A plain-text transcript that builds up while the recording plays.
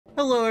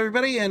Hello,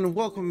 everybody, and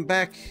welcome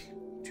back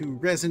to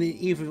Resident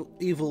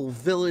Evil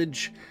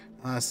Village.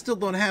 Still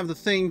don't have the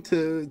thing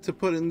to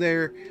put in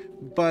there,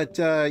 but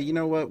you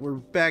know what? We're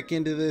back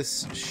into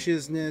this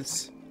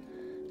shiznitz,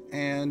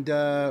 and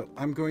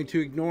I'm going to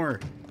ignore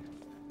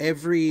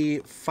every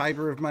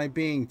fiber of my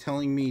being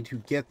telling me to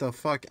get the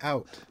fuck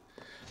out.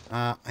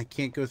 I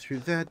can't go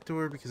through that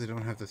door because I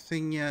don't have the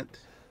thing yet.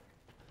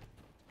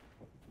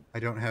 I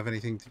don't have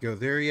anything to go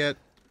there yet.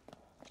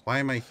 Why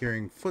am I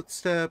hearing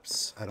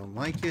footsteps? I don't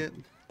like it.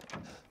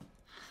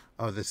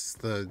 Oh, this is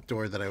the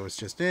door that I was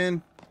just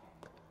in.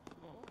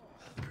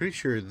 I'm pretty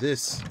sure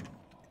this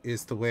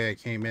is the way I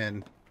came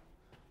in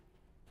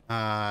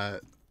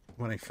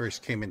when I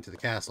first came into the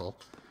castle.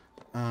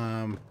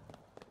 I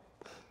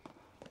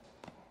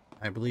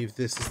believe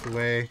this is the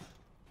way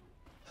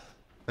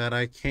that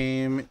I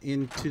came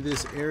into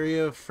this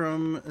area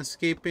from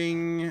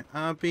escaping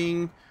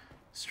being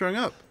strung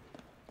up.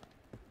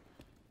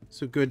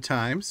 So good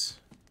times.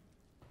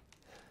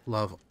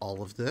 Love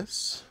all of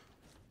this.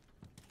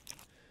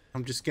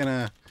 I'm just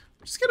gonna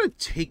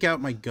take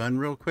out my gun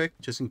real quick,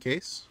 just in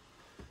case.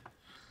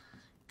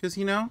 Because,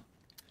 you know,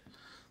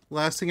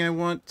 last thing I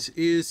want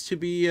is to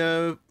be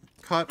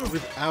caught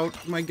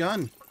without my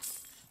gun.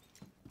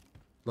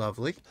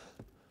 Lovely.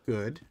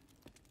 Good.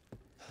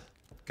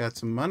 Got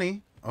some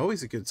money.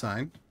 Always a good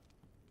sign.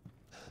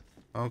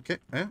 Okay.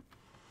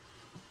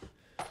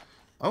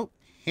 Oh,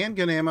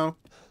 handgun ammo.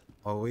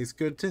 Always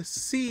good to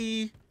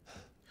see.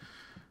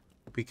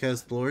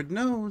 Because Lord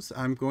knows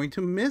I'm going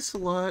to miss a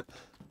lot.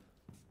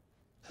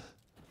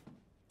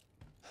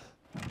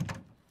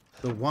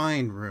 The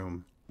wine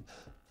room.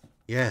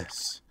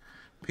 Yes.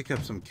 Pick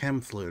up some chem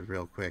fluid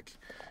real quick.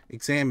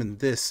 Examine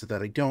this so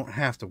that I don't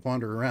have to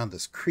wander around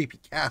this creepy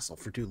castle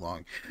for too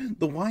long.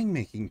 The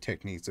winemaking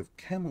techniques of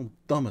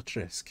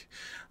Dimitrescu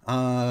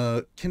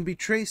can be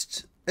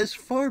traced as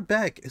far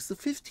back as the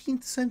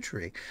 15th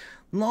century,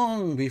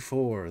 long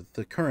before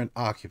the current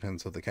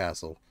occupants of the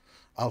castle.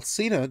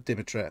 Alcina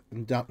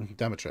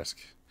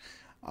Dimitrescu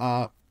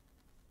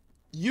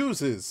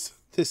uses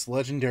this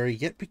legendary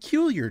yet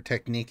peculiar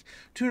technique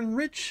to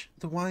enrich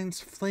the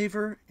wine's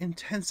flavor,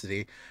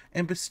 intensity,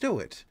 and bestow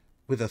it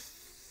with a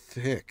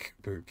thick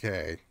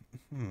bouquet.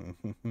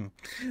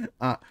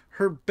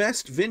 Her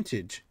best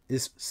vintage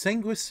is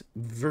Sanguis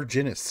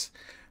Virginis,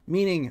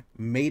 meaning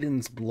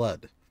maiden's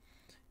blood.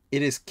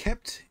 It is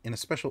kept in a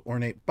special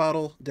ornate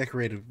bottle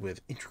decorated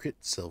with intricate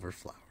silver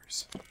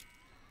flowers.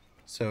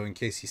 So in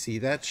case you see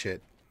that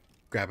shit,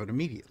 grab it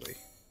immediately.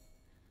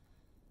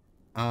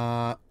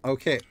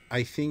 Okay,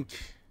 I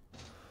think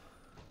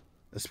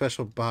a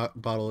special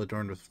bottle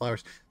adorned with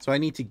flowers. So I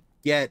need to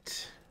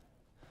get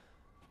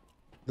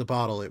the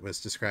bottle it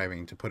was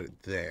describing to put it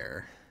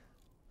there.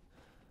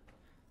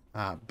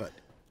 But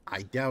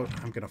I doubt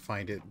I'm going to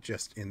find it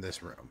just in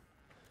this room.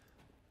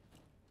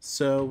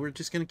 So we're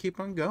just going to keep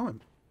on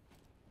going.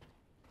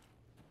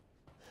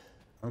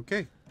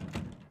 Okay.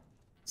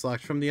 It's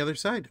locked from the other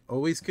side.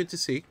 Always good to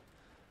see.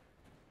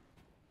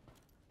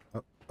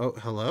 Oh,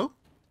 hello?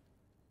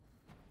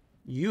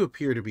 You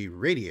appear to be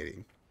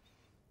radiating.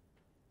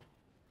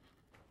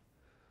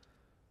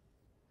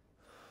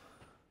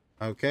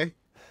 Okay.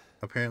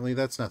 Apparently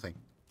that's nothing.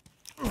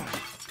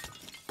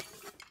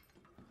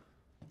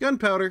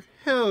 Gunpowder.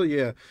 Hell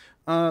yeah.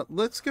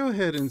 Let's go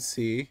ahead and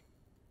see.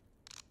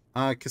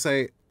 Because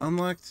I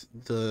unlocked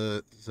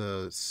the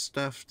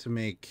stuff to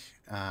make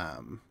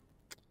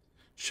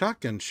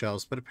shotgun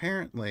shells, but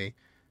apparently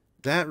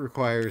that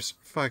requires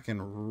fucking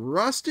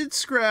rusted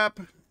scrap,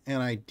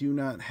 and I do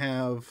not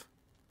have...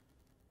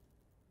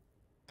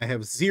 I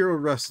have 0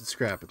 rusted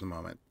scrap at the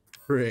moment.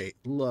 Great.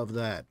 Love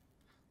that.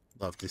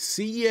 Love to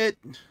see it.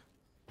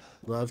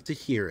 Love to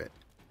hear it.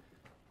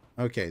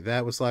 Okay,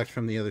 that was locked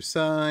from the other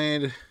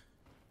side.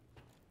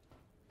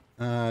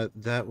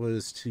 That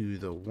was to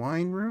the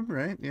wine room,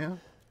 right? Yeah.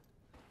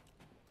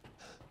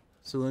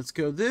 So let's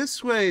go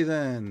this way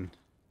then.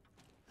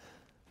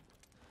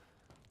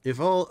 If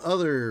all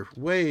other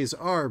ways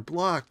are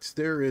blocked,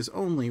 there is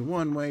only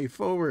one way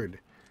forward.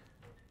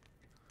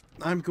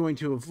 I'm going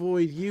to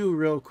avoid you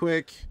real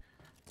quick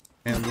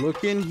and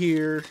look in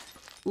here.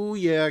 Ooh,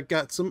 yeah,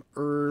 got some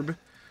herb.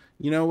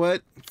 You know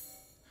what?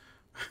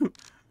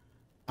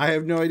 I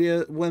have no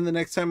idea when the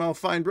next time I'll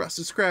find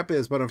rusted scrap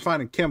is, but I'm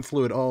finding chem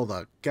fluid all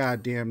the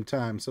goddamn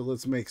time. So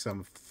let's make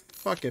some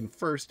fucking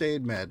first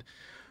aid med.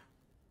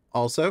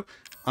 Also,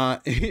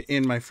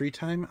 in my free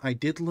time, I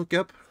did look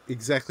up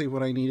exactly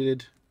what I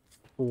needed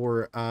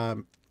for,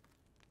 oh?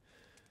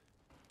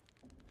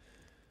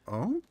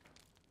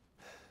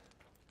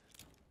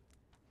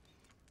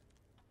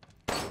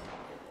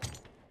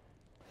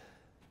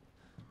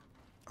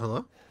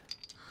 Hello?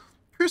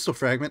 Crystal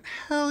fragment.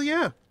 Hell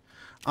yeah.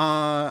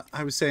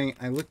 I was saying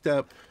I looked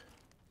up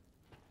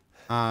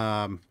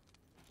how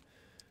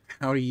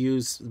to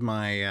use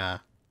my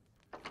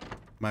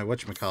my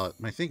whatchamacallit,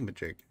 my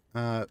thingamajig.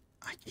 I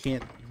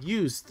can't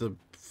use the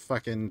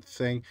fucking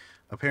thing.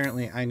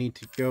 Apparently I need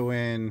to go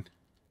in.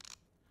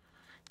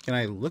 Can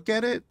I look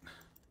at it?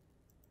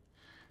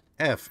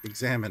 F,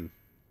 examine.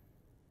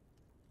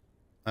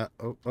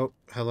 Oh,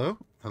 hello?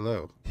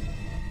 Hello.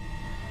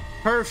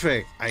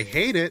 Perfect. I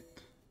hate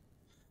it.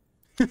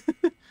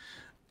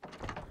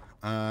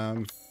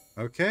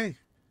 Okay.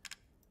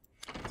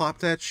 Plop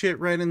that shit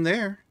right in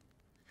there.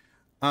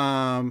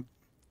 But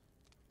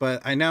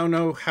I now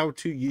know how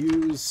to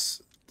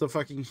use the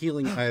fucking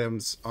healing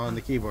items on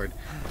the keyboard.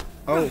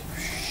 Oh,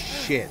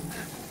 shit.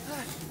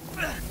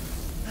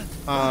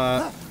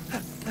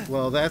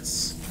 Well,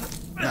 that's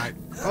not...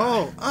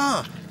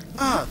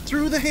 Oh,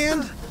 through the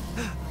hand?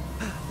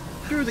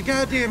 Through the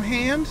goddamn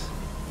hand?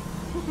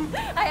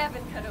 I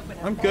haven't cut open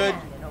a I'm good.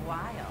 man in a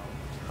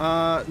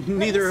while.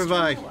 Neither have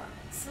I.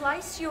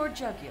 Slice your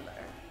jugular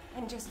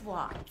and just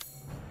watch.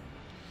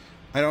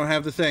 I don't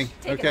have the thing.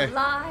 Take Okay. it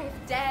alive,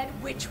 dead,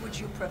 which would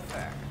you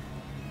prefer?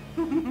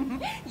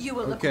 You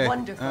will look Okay,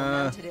 wonderful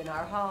mounted in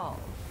our hall.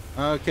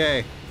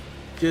 Okay.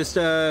 Just,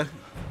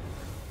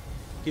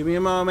 give me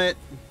a moment.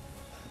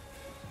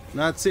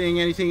 Not seeing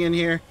anything in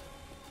here.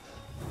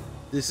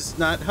 This is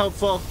not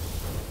helpful.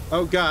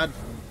 Oh, God.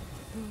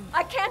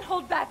 I can't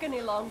hold back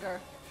any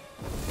longer.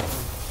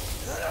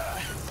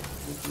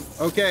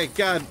 Okay,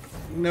 God.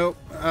 Nope.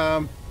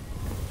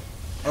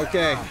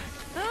 Okay.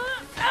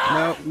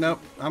 Nope.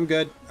 I'm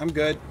good.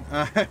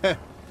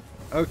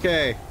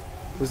 Okay.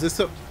 Was this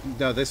the...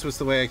 No, this was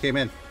the way I came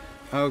in.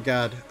 Oh,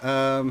 God.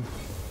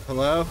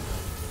 Hello?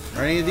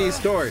 Are any of these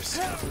doors?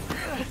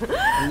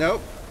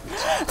 Nope.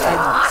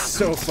 I'm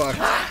so fucked.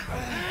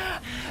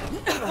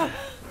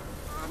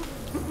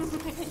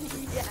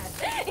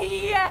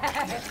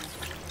 Yes.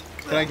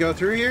 Can I go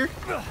through here?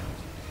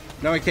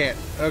 No, I can't.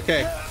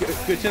 Okay.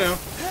 Good to know.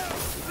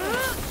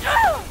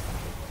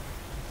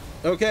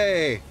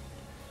 Okay.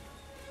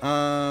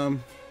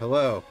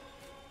 Hello?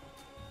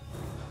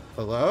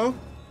 Hello?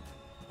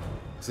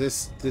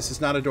 This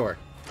is not a door.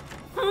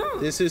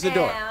 This is a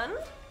door. And?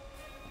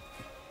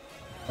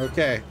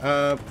 Okay.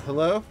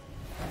 Hello?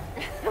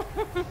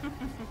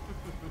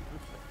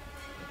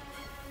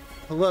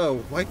 Hello?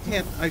 Why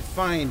can't I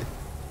find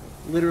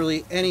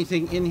literally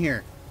anything in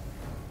here?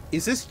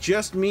 Is this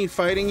just me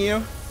fighting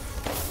you?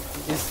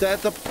 Is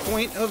that the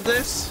point of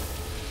this?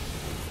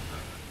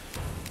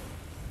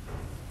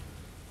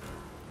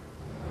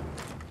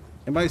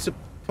 Am I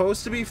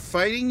supposed to be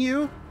fighting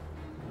you?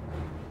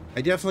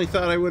 I definitely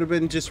thought I would have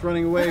been just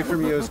running away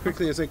from you as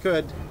quickly as I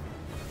could.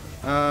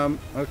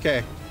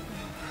 Okay.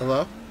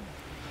 Hello?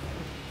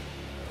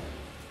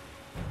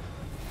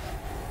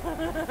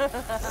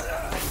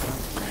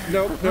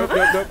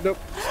 Nope.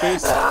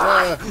 Space.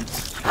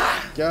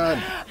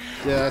 God.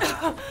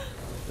 Yeah,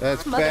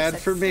 that's bad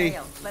for me.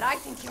 Stale, but I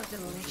think you're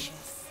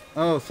delicious.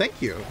 Oh, thank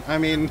you. I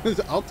mean,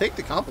 I'll take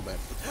the compliment.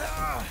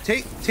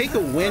 Take a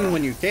win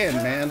when you can,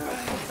 man.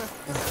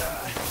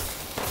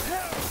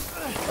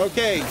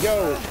 Okay,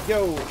 yo.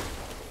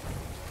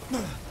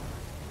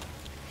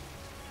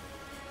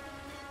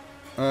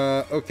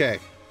 Okay.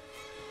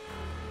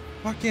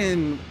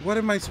 Fucking, what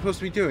am I supposed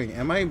to be doing?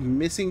 Am I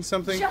missing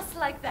something? Just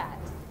like that.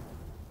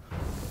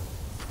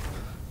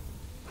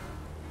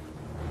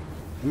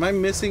 Am I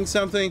missing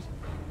something?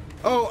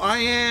 Oh, I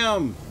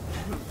am!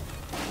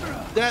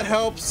 That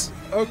helps.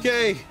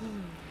 Okay.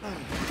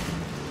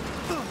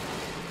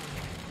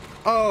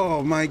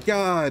 Oh my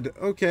God.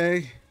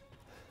 Okay.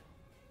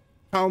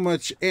 How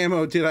much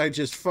ammo did I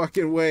just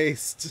fucking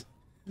waste?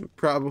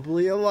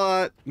 Probably a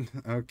lot.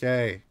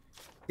 Okay.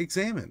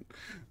 Examine.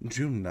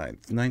 June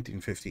 9th,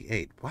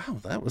 1958. Wow,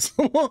 that was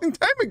a long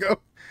time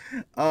ago.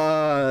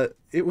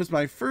 It was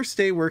my first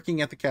day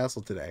working at the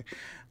castle today.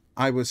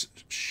 I was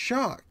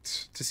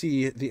shocked to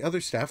see the other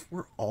staff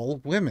were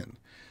all women.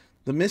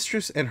 The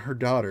mistress and her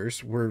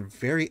daughters were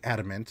very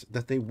adamant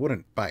that they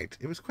wouldn't bite.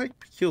 It was quite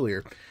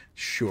peculiar.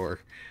 Sure.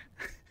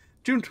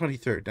 June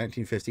 23rd,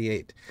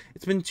 1958.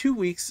 It's been 2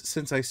 weeks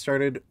since I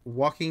started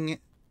working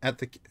at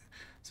the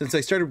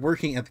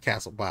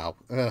castle. Wow.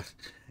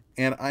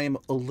 And I am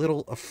a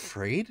little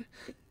afraid.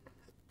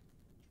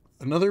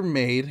 Another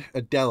maid,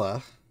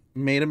 Adela,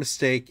 made a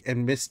mistake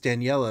and Miss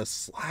Daniela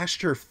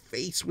slashed her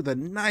face with a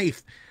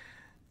knife.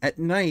 At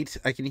night,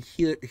 I can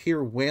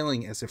hear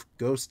wailing as if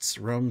ghosts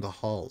roam the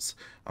halls.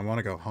 I want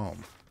to go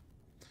home.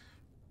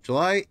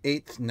 July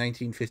 8th,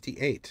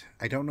 1958.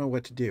 I don't know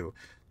what to do.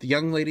 The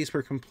young ladies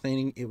were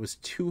complaining it was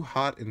too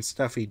hot and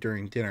stuffy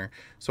during dinner,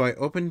 so I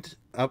opened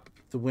up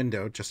the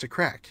window just a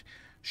crack.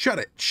 Shut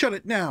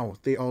it now,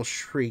 they all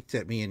shrieked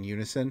at me in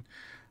unison.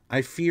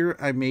 I fear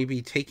I may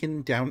be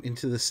taken down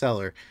into the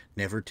cellar,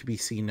 never to be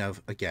seen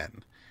of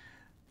again.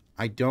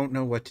 I don't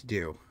know what to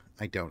do.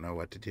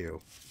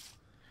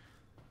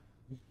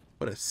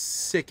 What a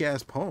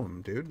sick-ass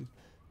poem, dude.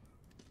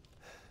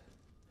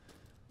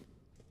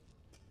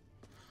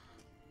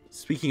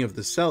 Speaking of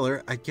the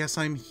cellar, I guess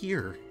I'm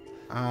here.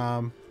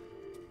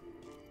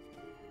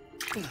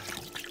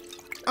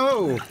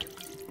 Oh!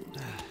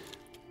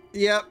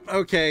 Yep,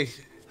 okay.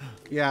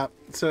 Yeah,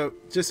 so,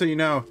 just so you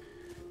know,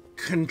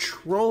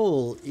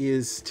 control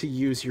is to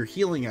use your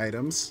healing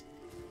items.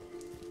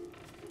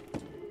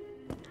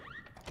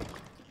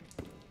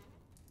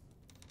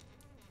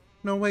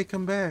 No way,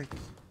 come back.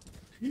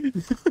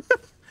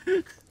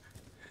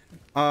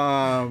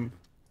 And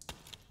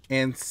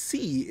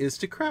C is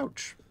to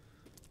crouch.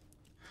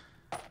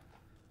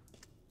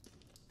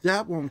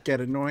 That won't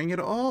get annoying at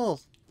all.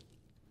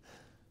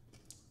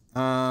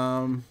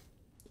 Part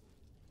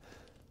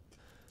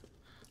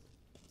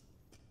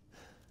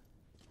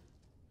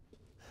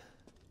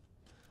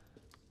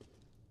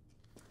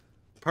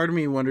of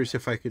me wonders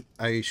if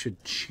I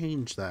should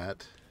change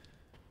that.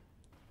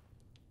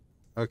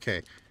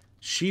 Okay.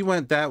 She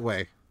went that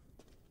way.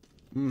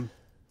 Do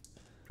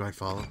I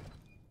follow?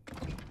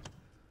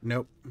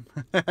 Nope.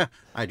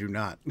 I do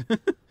not.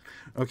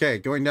 Okay,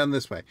 going down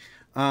this way.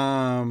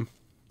 Oh,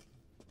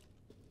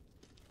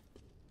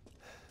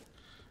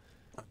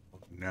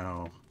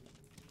 no.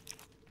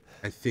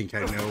 I think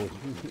I know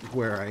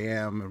where I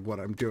am and what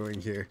I'm doing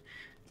here.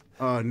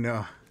 Oh,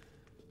 no.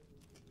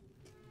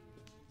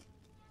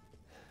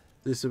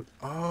 This is...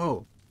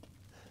 Oh.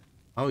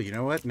 Oh, you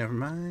know what? Never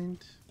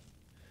mind.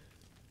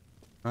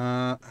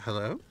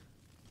 Hello?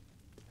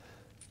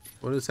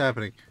 What is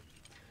happening?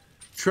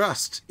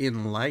 Trust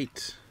in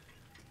light.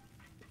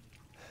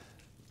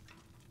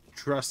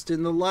 Trust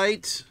in the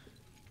light.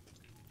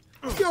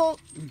 Yo!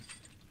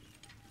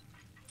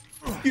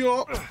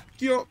 Yo!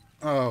 Yo!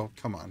 Oh,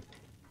 come on.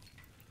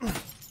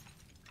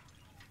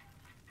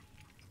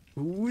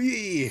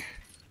 Wee!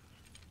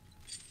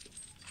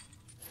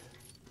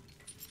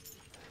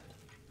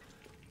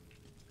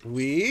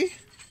 We.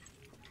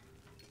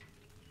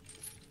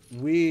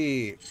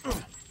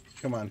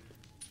 Come on.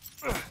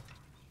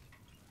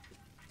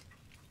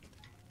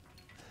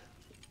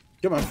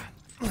 Come on.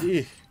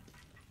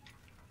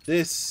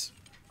 This.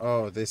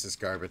 Oh, this is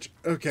garbage.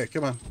 Okay,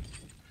 come on.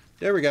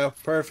 There we go.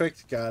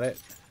 Perfect. Got it.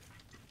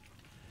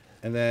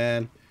 And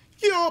then.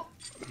 Yup.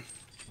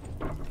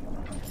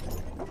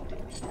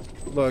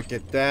 Look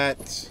at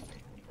that.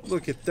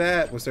 Look at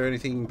that. Was there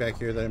anything back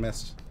here that I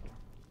missed?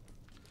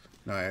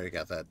 No, I already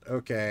got that.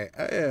 Okay.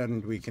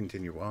 And we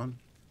continue on.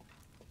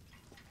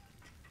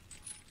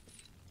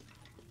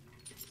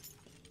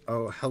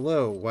 Oh,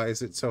 hello. Why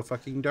is it so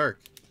fucking dark?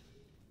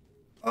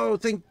 Oh,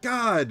 thank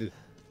God.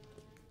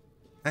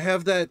 I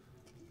have that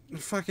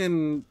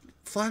fucking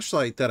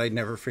flashlight that I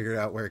never figured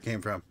out where it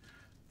came from.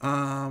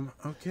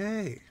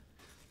 Okay.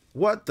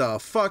 What the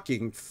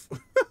fucking...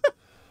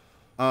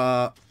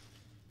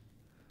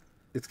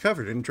 It's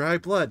covered in dry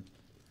blood.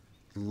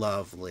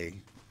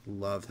 Lovely.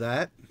 Love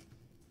that.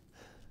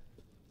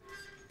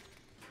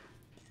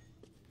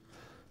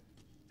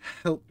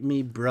 Help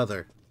me,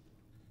 brother.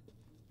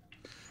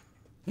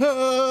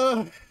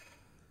 I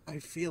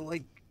feel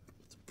like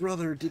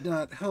brother did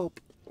not help,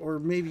 or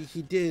maybe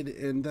he did,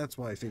 and that's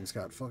why things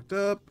got fucked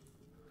up.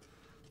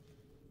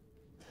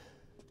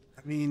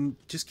 I mean,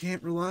 just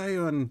can't rely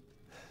on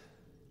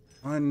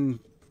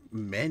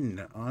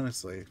men,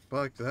 honestly.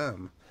 Fuck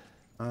them.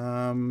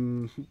 I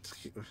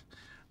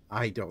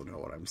don't know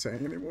what I'm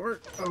saying anymore.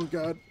 Oh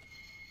God.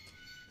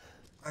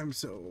 I'm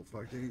so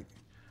fucking...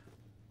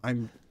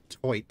 I'm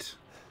toit.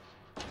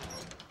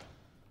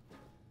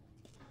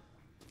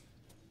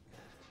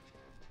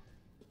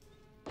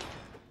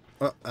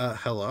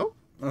 Hello?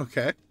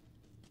 Okay.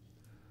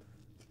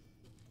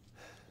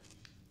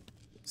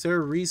 Is there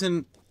a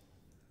reason?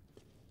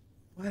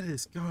 What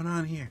is going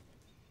on here?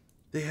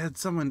 They had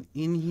someone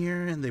in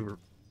here and they were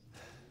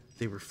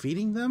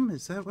feeding them?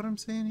 Is that what I'm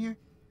saying here?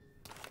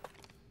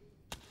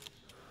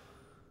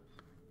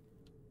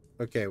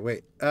 Okay,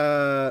 wait.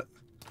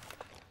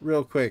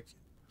 Real quick.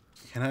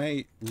 Can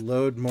I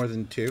load more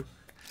than 2?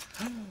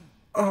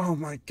 Oh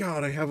my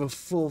God, I have a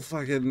full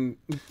fucking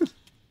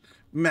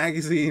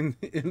magazine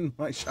in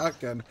my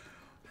shotgun.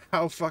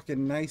 How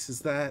fucking nice is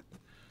that?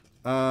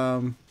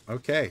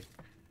 Okay.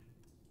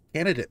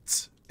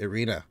 Candidates: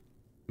 Irina,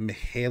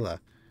 Mihaela,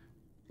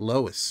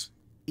 Lois,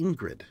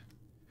 Ingrid.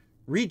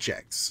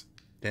 Rejects: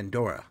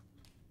 Dandora,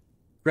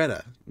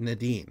 Greta,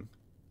 Nadine,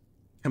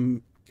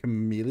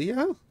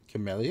 Camelia,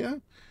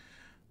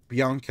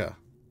 Bianca,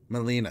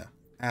 Melina,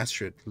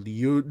 Astrid,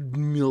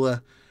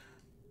 Lyudmila,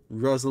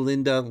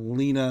 Rosalinda,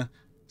 Lena,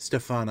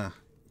 Stefana,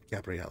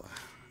 Gabriella.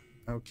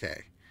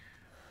 Okay.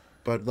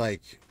 But,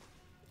 like,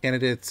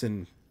 candidates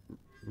and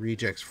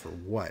rejects for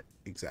what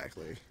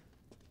exactly?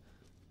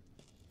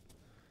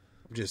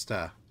 I'm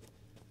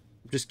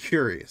just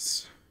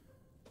curious.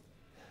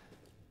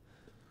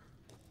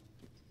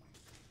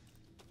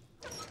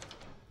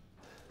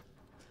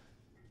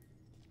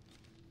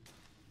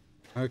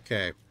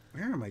 Okay.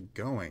 Where am I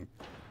going?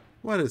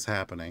 What is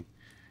happening?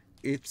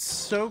 It's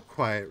so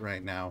quiet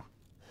right now.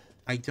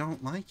 I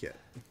don't like it.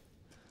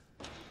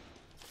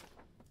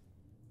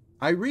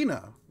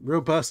 Irina,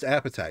 robust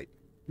appetite.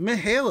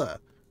 Mihaela,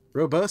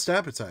 robust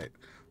appetite.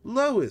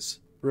 Lois,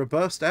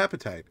 robust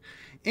appetite.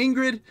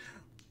 Ingrid,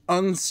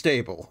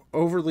 unstable,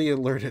 overly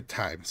alert at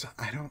times.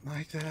 I don't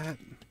like that.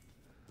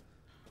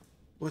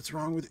 What's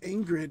wrong with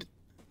Ingrid?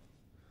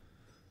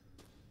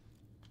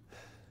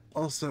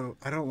 Also,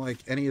 I don't like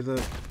any of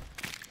the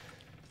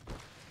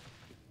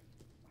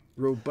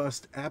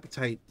robust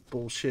appetite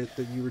bullshit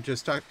that you were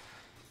just talking.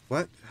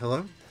 What?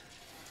 Hello?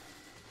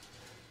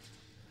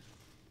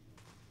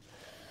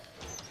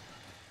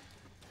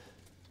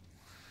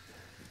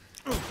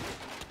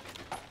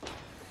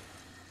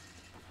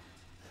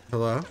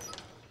 Hello?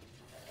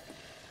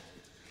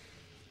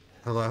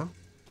 Hello?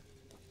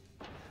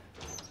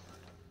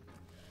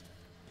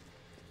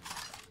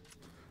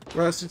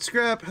 Rusted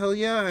scrap. Hell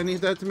yeah, I need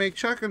that to make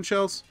shotgun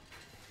shells.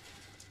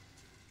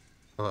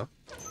 Hello?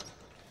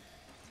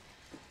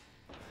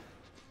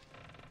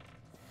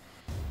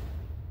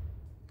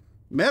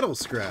 Metal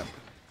scrap.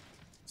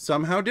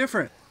 Somehow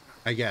different,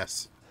 I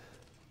guess.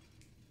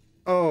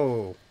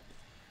 Oh.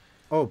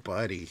 Oh,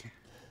 buddy.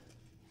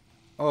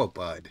 Oh,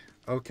 bud.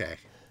 Okay.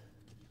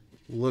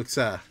 Looks,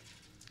 not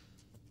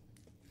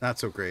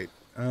so great.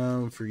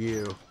 For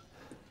you.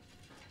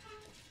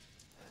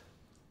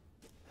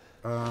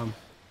 Hello?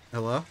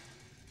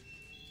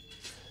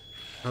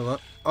 Hello?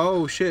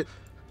 Oh, shit.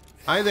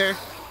 Hi there.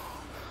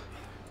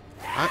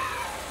 Hi.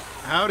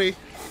 Howdy.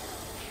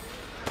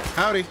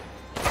 Howdy.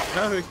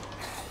 Howdy.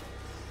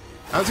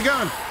 How's it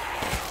going?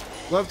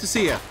 Love to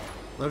see you.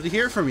 Love to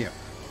hear from you.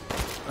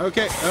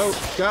 Okay.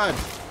 Oh, God.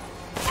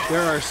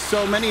 There are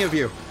so many of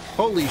you.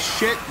 Holy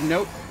shit.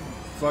 Nope.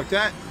 Fuck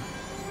that.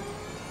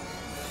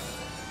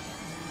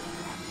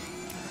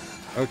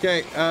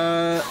 Okay.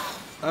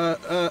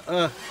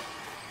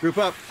 Group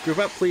up. Group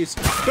up, please.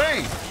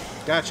 Bang!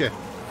 Gotcha.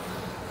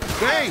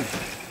 Bang!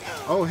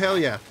 Oh, hell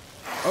yeah.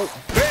 Oh,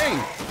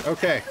 bang!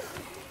 Okay.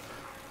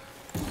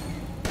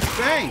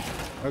 Bang!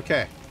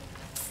 Okay.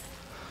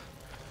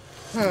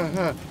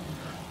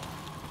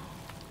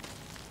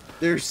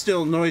 There's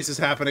still noises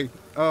happening.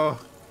 Oh.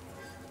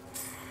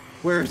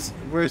 Where's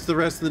the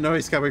rest of the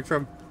noise coming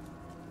from?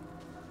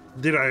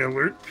 Did I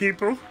alert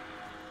people?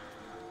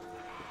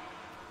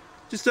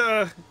 Just,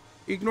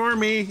 ignore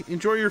me.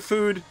 Enjoy your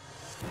food.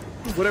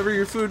 Whatever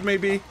your food may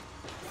be.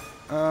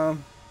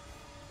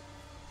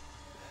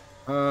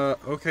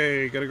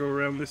 Okay, gotta go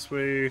around this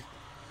way.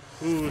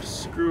 Ooh,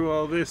 screw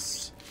all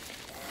this.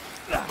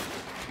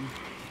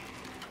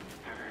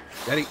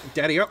 Daddy,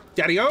 daddy-o,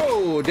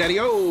 daddy-o,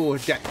 daddy-o,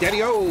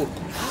 daddy-o.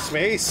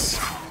 Space.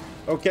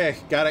 Okay,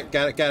 got it,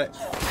 got it, got it.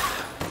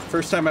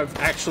 First time I've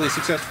actually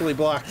successfully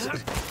blocked.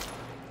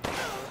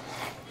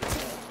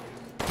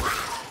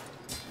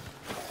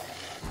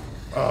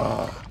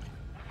 Oh,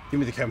 give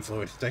me the chem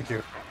fluid, thank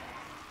you.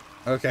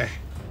 Okay.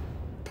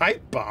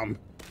 Pipe bomb.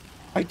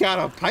 I got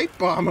a pipe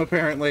bomb,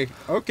 apparently.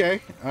 Okay.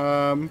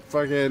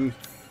 Fucking...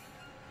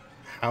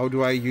 How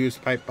do I use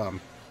pipe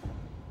bomb?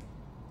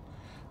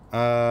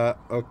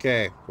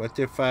 Okay. What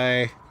if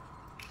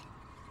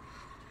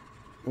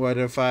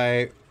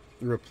I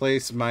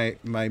replace my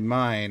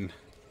mine?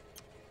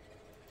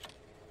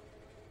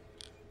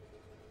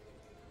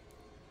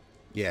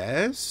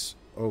 Yes?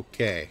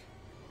 Okay.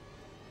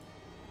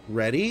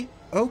 Ready?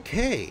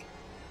 Okay.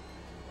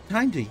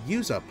 Time to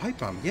use a pipe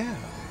bomb. Yeah.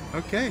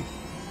 Okay.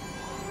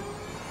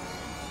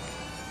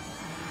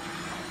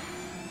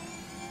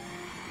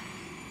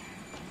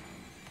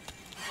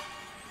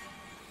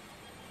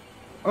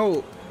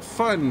 Oh,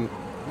 fun.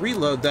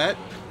 Reload that.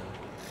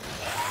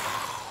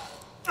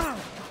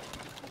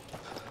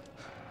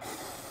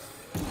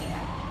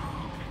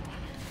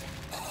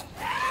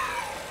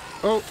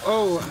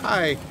 Oh,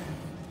 hi.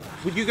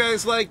 Would you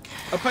guys like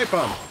a pipe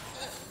bomb?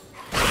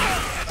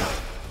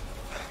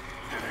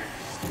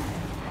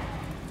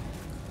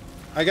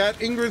 I got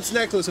Ingrid's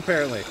necklace,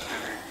 apparently.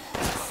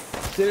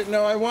 Didn't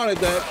know I wanted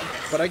that,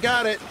 but I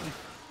got it.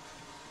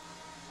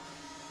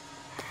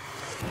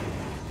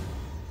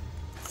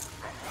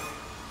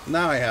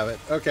 Now I have it.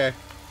 Okay.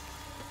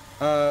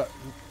 I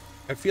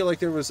feel like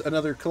there was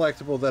another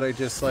collectible that I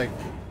just, like,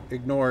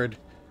 ignored.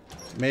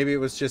 Maybe it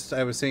was just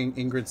I was saying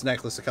Ingrid's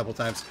necklace a couple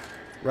times.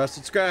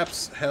 Rusted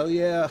scraps. Hell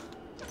yeah.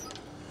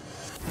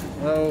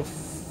 Oh,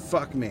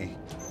 fuck me.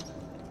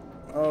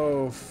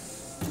 Oh,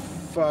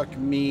 fuck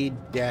me,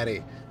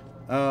 daddy.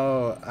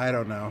 Oh, I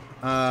don't know.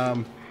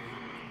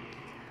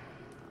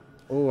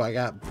 Oh, I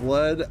got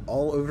blood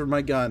all over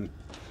my gun.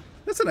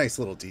 That's a nice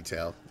little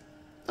detail.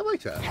 I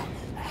like that.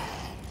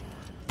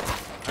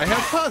 I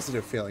have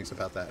positive feelings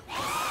about that.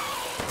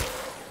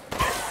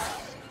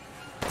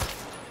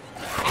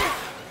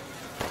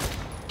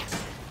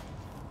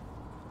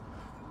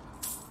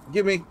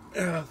 Give me.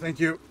 Oh,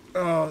 thank you.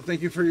 Oh,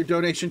 thank you for your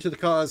donation to the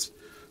cause.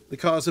 The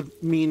cause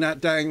of me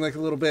not dying like a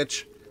little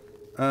bitch.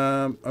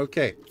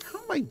 Okay. How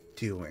am I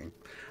doing?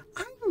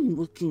 I'm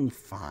looking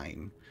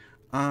fine.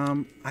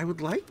 I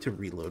would like to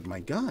reload my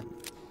gun.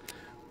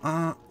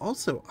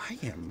 Also, I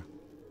am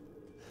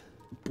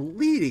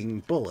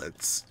bleeding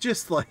bullets.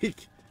 Just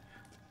like,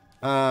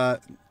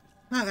 not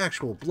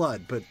actual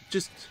blood, but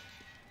just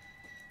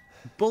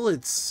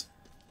bullets.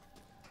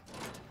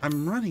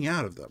 I'm running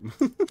out of them.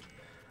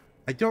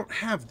 I don't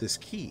have this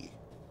key.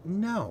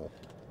 No.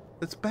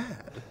 That's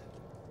bad.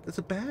 That's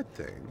a bad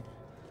thing.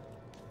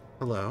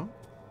 Hello?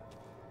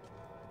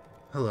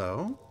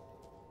 Hello?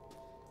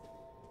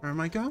 Where am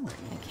I going?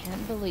 I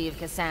can't believe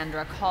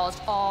Cassandra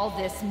caused all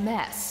this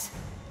mess.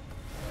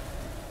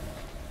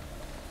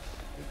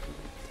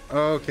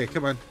 Okay,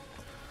 come on.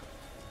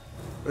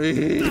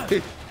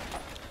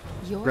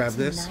 You're Grab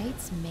this.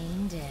 tonight's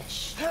main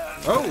dish.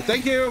 Oh,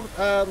 thank you.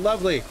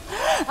 Lovely.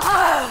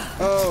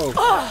 Oh,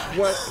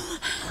 what?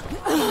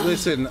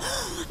 Listen,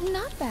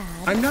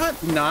 bad. I'm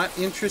not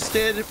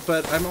interested,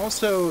 but I'm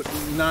also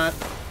not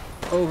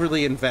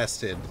overly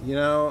invested. You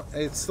know,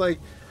 it's like,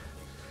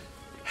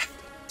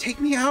 take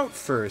me out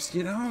first.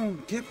 You know,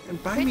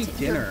 buy me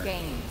dinner. Your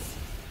games.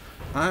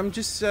 I'm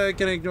just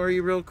gonna ignore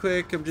you real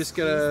quick. I'm just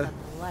gonna. Squeeze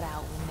the blood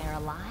out when they're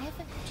alive.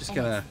 Just and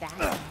gonna. it's that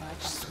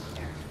much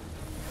sweeter.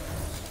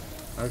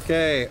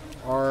 Okay,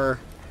 R.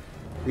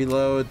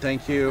 Reload.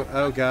 Thank you.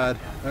 Oh God.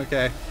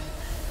 Okay.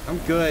 I'm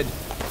good.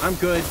 I'm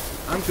good.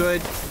 I'm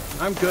good.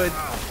 I'm good.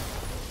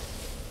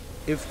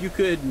 If you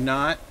could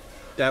not,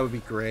 that would be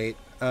great.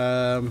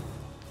 This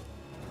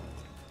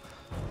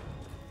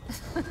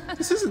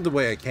isn't the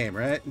way I came,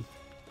 right?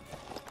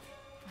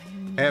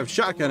 I have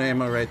shotgun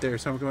ammo right there,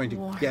 so I'm going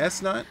to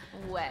guess not.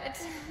 Wet,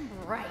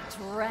 bright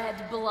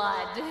red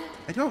blood.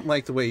 I don't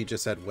like the way you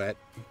just said wet.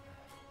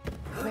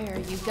 Where are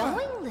you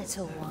going,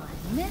 little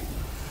one?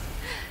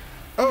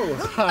 Oh,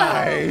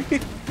 hi.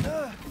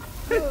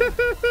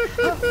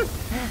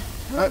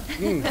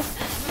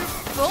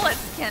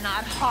 Bullets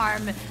cannot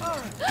harm. It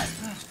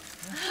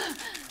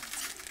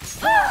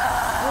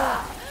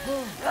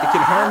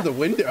can harm the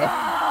window.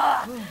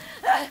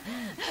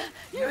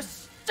 You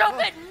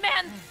stupid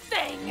man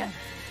thing!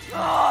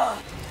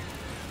 Oh,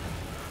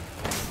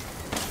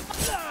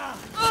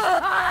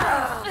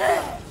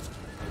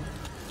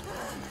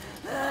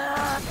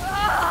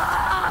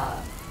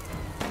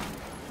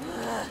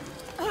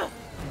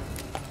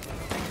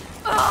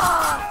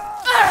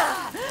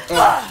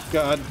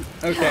 God.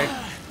 Okay.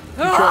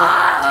 Control.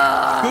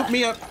 Scoop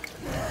me up.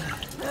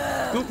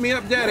 Scoop me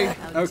up, Daddy.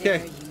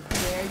 Okay.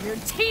 Tear your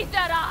teeth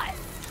at us!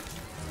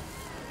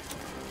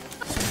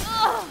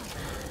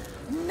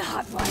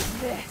 Not like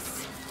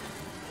this.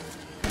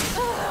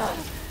 I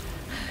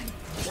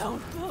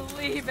don't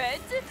believe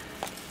it.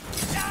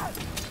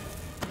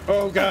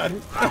 Oh,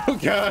 God. Oh,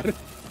 God.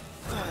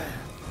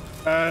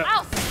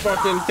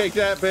 Fucking take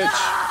that, bitch.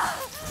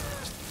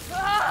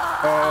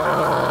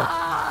 Oh.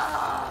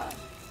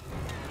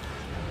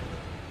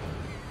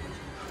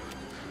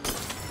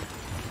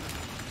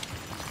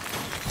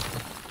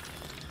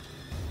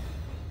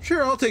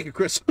 Sure, I'll take a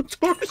crystal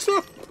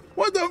torso.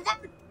 What the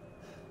fuck?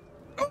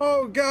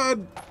 Oh,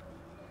 God.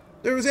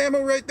 There was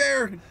ammo right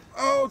there.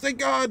 Oh, thank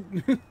God.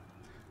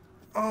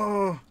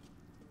 Oh.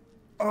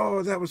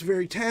 Oh, that was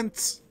very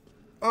tense.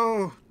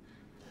 Oh.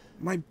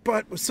 My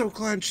butt was so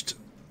clenched.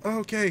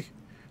 Okay.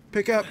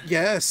 Pick up.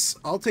 Yes,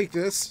 I'll take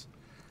this.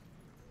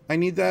 I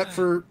need that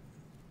for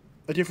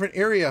a different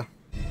area.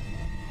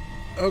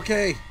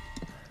 Okay.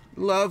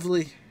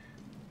 Lovely.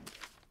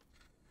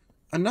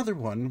 Another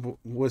one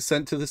was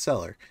sent to the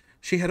cellar.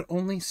 She had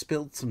only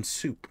spilled some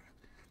soup.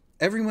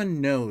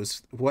 Everyone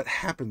knows what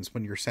happens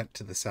when you're sent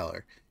to the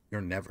cellar.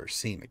 You're never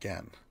seen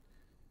again.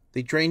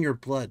 They drain your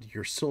blood,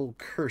 your soul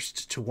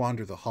cursed to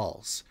wander the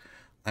halls.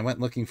 I went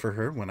looking for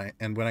her when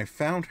I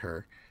found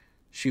her,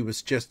 she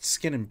was just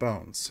skin and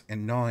bones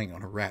and gnawing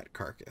on a rat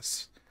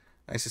carcass.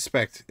 I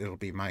suspect it'll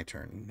be my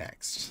turn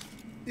next.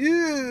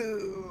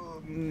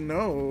 Ew,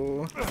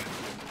 no.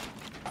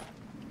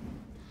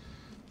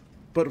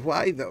 But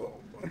why though?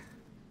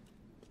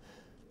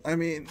 I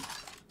mean,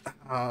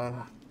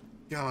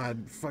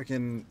 God,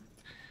 fucking,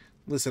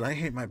 listen, I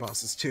hate my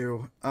bosses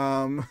too.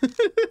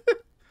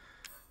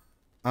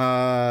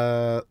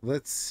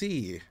 Let's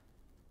see.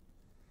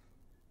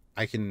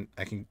 I can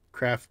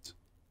craft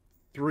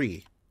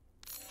 3.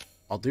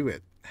 I'll do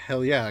it.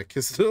 Hell yeah,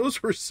 because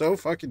those were so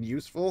fucking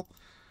useful.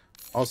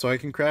 Also, I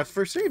can craft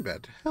first aid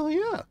bed. Hell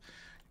yeah.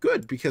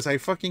 Good, because I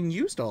fucking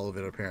used all of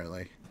it,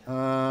 apparently.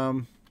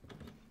 An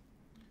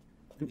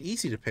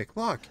easy to pick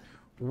lock.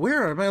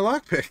 Where are my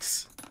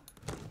lockpicks?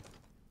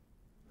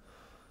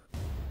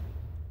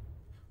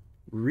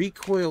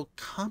 Recoil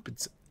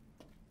compensate.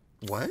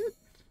 What?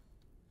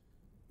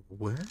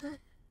 What?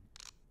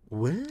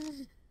 What?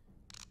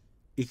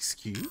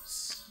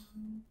 Excuse?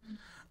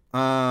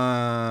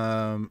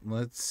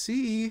 Let's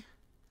see.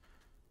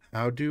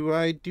 How do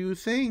I do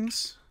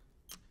things?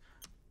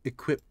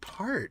 Equip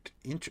part.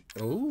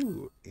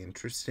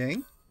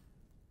 Interesting.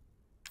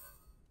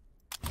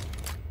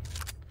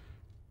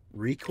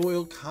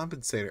 Recoil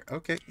compensator.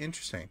 Okay,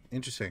 interesting.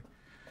 Interesting.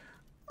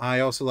 I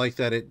also like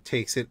that it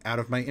takes it out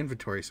of my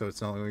inventory, so it's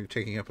no longer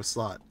taking up a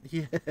slot.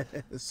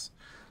 Yes.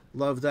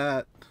 Love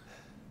that.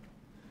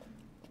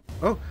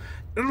 Oh,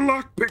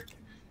 lockpick.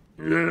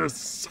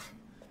 Yes.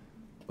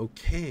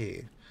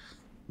 Okay.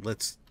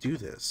 Let's do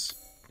this.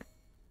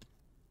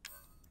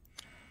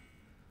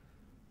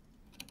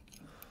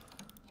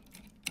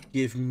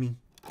 Give me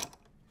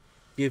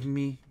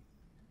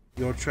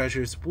your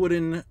treasures.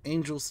 Wooden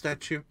angel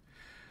statue.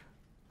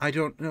 I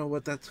don't know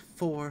what that's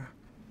for,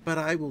 but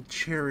I will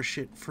cherish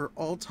it for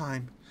all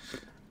time.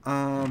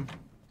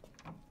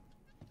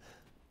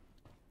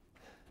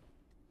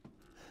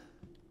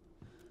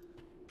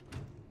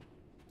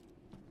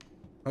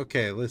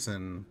 Okay,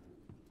 listen.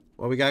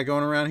 What we got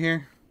going around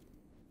here?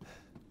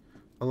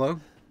 Hello?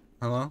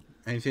 Hello?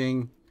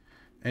 Anything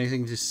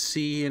to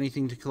see?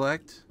 Anything to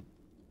collect?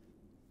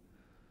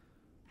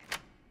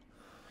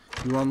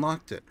 You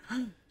unlocked it.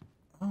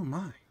 Oh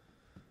my.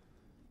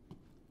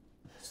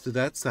 So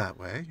that's that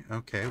way.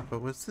 Okay,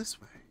 but what's this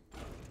way?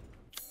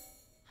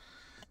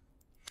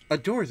 A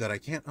door that I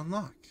can't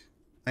unlock.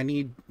 I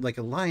need, like,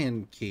 a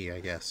lion key,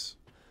 I guess.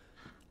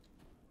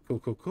 Cool,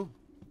 cool, cool.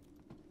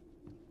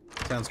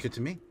 Sounds good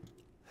to me.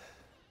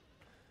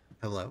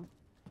 Hello?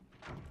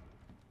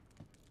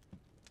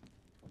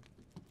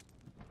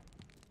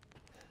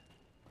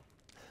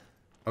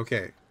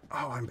 Okay.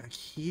 Oh, I'm back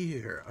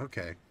here.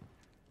 Okay.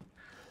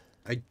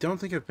 I don't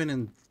think I've been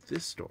in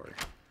this door.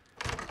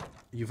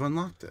 You've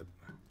unlocked it.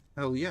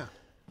 Hell yeah.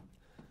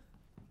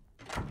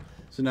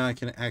 So now I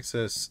can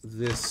access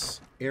this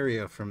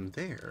area from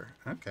there.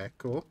 Okay,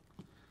 cool.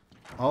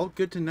 All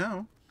good to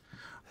know.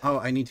 Oh,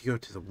 I need to go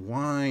to the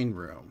wine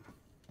room.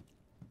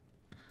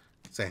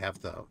 Because I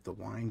have the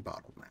wine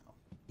bottle now.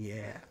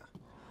 Yeah.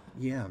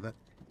 Yeah, that...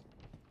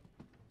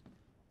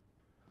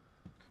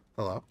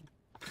 Hello?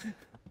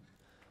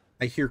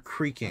 I hear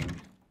creaking.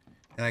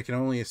 And I can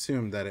only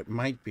assume that it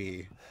might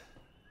be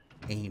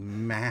a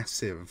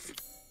massive,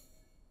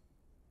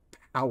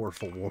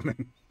 powerful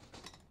woman.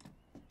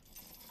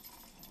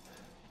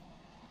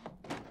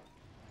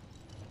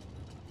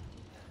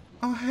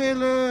 Oh, hey,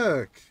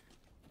 look!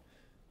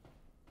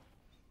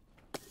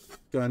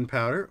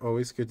 Gunpowder,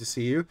 always good to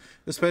see you.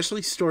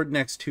 Especially stored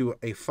next to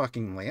a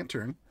fucking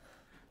lantern.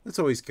 That's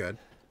always good.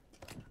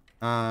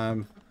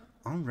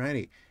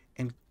 Alrighty.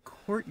 And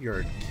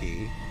courtyard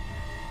key.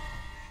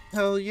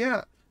 Hell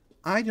yeah.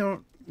 I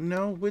don't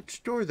know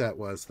which door that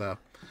was, though.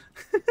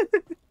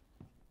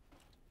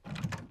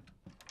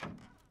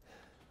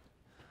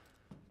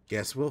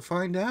 Guess we'll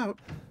find out.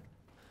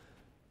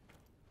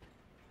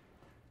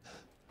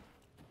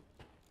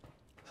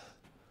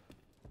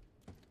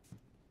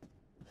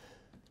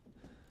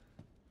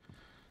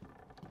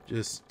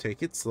 Just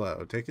take it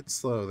slow. Take it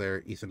slow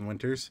there, Ethan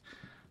Winters.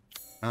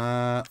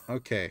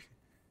 Okay.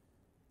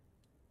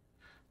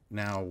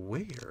 Now,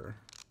 where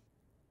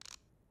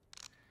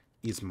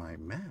is my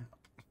map?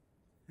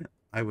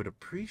 I would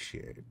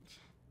appreciate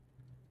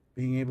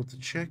being able to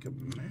check a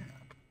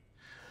map.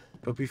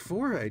 But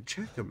before I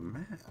check a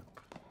map,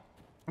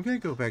 I'm going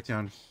to go back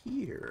down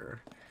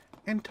here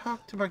and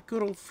talk to my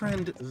good old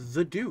friend,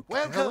 the Duke.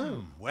 Welcome,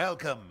 Hello.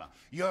 welcome.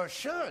 You're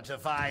sure to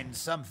find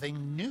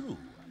something new.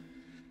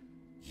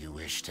 You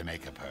wish to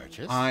make a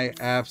purchase? I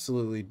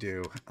absolutely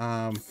do.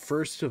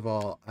 First of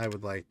all, I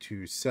would like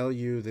to sell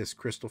you this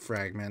crystal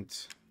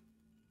fragment.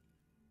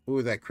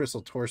 Ooh, that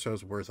crystal torso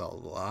is worth a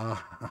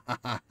lot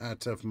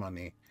of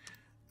money.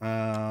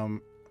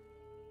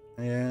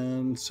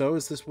 And so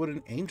is this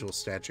wooden angel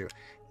statue.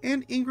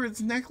 And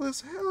Ingrid's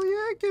necklace. Hell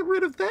yeah, get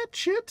rid of that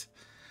shit.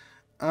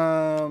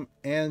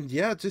 And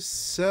yeah,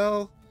 just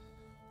sell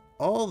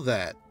all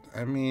that.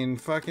 I mean,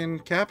 fucking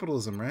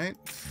capitalism, right?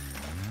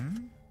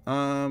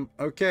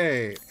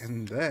 Okay,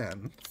 and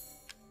then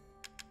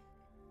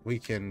we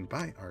can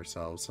buy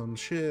ourselves some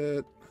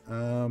shit.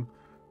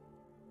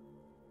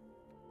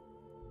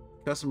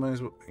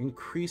 Customize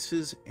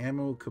increases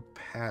ammo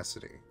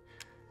capacity.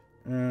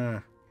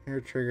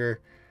 Hair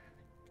trigger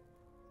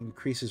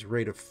increases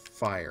rate of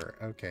fire.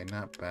 Okay,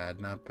 not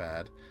bad, not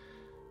bad.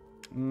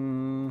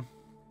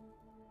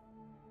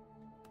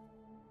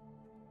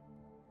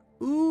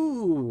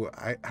 Ooh,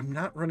 I'm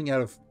not running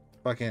out of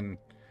fucking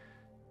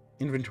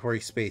inventory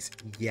space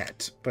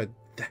yet, but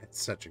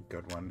that's such a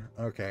good one.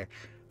 Okay.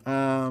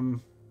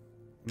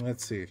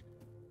 Let's see.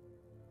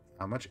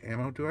 How much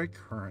ammo do I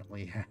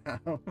currently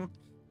have?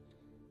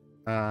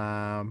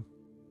 Got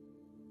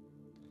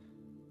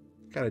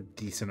a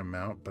decent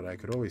amount, but I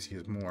could always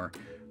use more.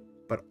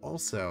 But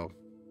also,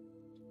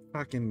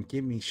 fucking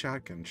give me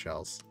shotgun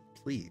shells,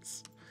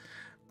 please.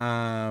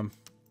 Let's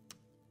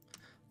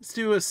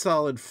do a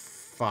solid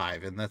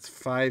 5, and that's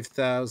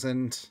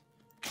 5,000.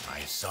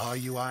 I saw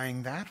you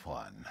eyeing that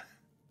one.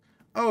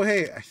 Oh,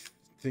 hey, I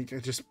think I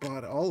just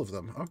bought all of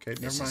them. Okay,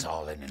 never mind. This is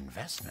all an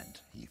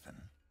investment,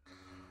 Ethan.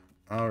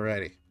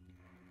 Alrighty.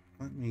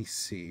 Let me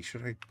see.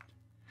 Should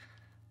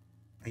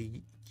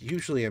I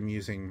usually am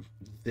using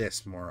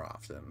this more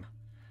often.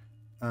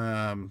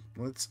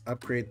 Let's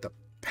upgrade the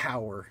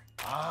power.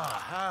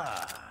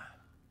 Aha!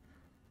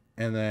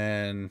 And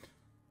then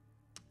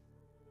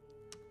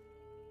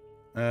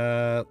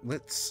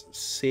let's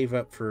save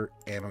up for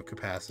ammo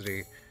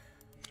capacity,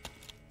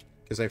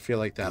 because I feel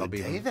like that'll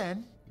be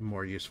then.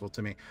 more useful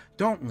to me.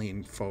 Don't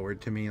lean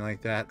forward to me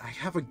like that. I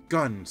have a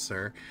gun,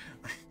 sir.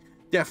 I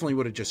definitely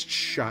would have just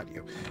shot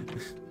you.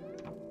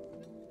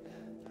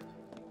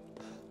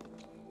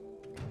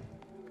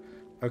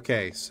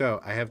 Okay,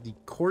 so I have the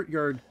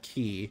courtyard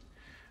key,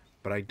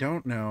 but I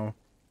don't know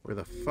where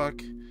the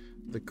fuck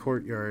the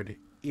courtyard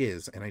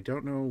is, and I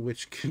don't know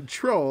which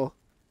control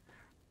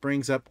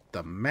brings up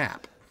the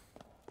map.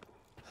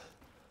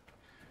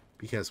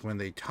 Because when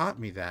they taught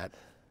me that,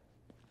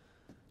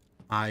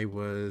 I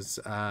was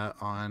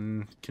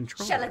on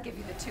control. Shall I give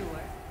you the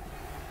tour?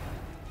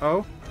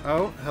 Oh,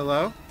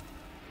 hello?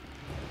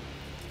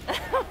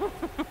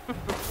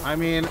 I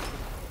mean...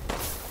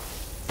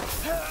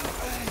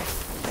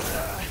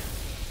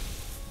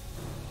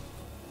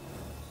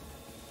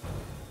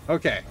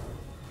 Okay.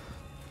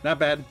 Not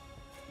bad.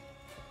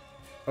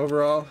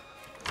 overall,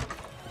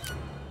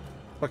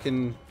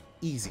 fucking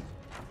easy.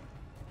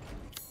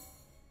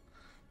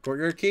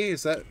 Courtyard key,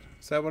 is that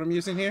what I'm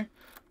using here?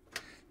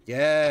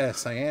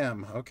 Yes, I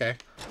am. Okay.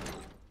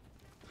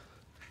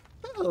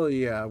 Oh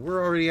yeah,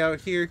 we're already out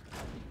here.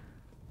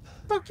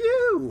 Fuck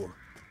you,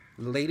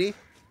 lady.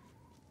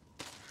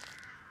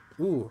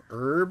 Ooh,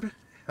 herb.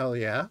 Hell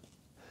yeah.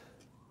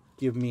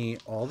 Give me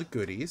all the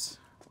goodies.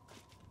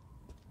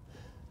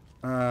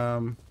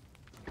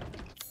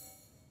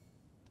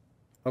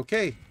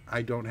 Okay,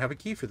 I don't have a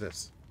key for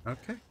this.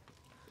 Okay.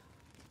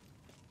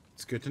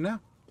 It's good to know.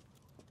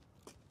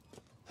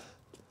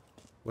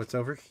 What's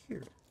over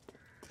here?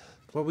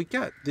 What we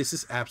got? This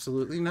is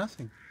absolutely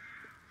nothing.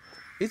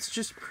 It's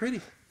just pretty.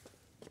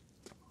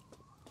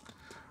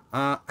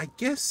 I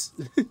guess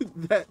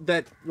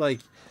that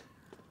like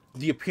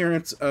the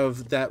appearance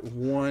of that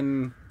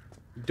one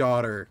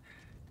daughter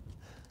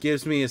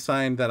gives me a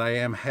sign that I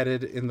am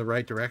headed in the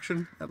right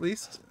direction, at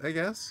least, I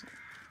guess.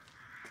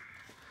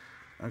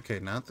 Okay,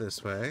 not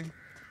this way.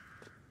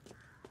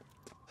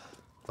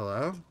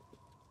 Hello?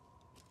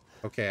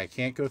 Okay, I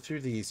can't go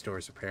through these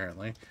doors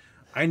apparently.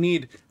 I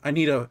need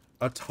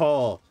a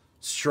tall,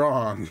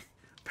 strong,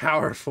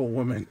 powerful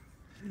woman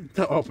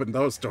to open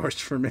those doors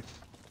for me.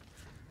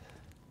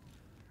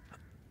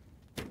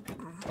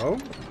 Oh?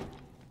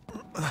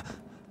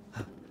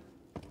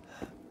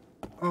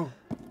 Oh,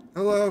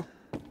 hello.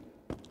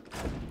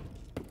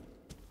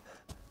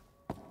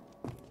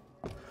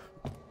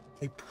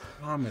 I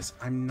promise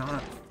I'm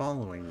not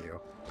following you.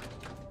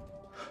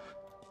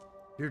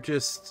 You're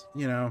just,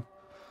 you know,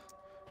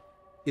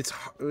 it's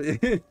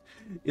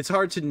it's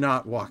hard to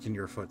not walk in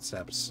your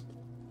footsteps.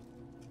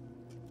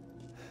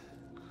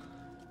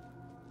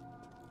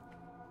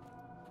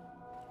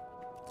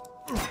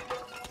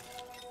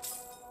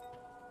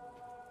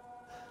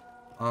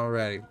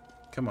 Alrighty,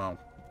 come on.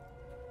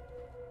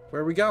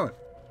 Where are we going?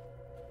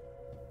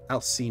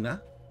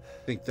 Alcina?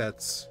 I think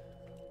that's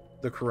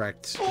the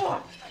correct.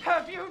 What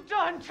have you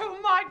done to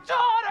my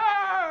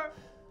daughter?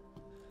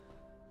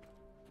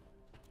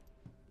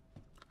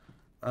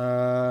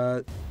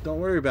 Don't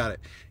worry about it.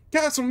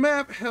 Castle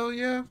map, hell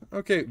yeah.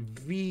 Okay,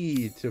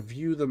 V to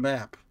view the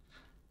map.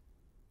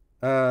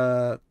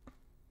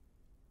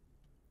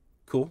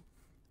 Cool.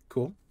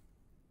 Cool.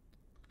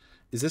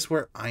 Is this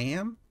where I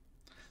am?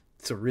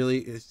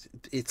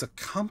 It's a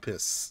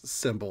compass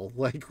symbol.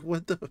 Like,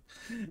 what the?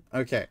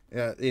 Okay,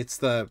 it's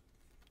the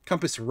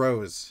compass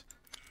rose.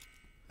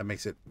 That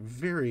makes it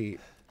very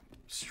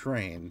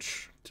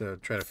strange to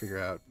try to figure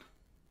out.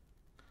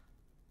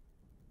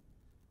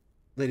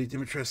 Lady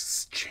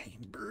Dimitrescu's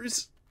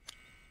chambers.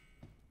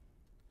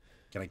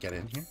 Can I get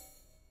in here?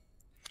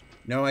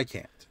 No, I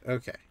can't.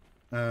 Okay.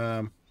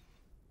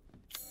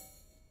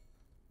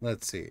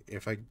 Let's see.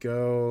 If I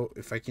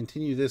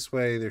continue this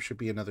way, there should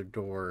be another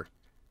door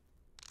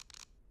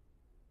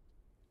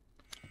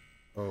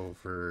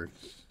over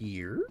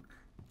here.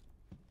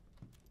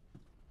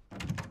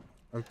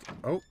 Okay.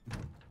 Oh.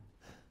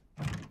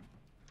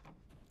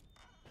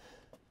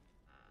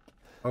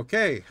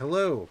 Okay,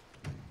 hello.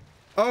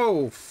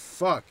 Oh,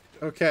 fuck.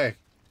 Okay.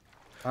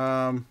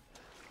 That's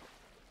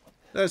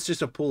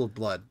just a pool of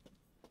blood.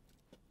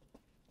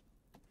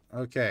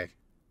 Okay.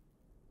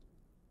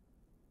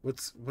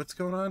 What's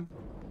going on?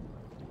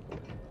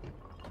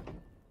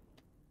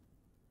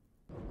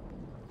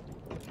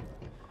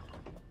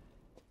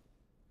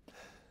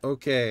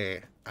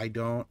 Okay, I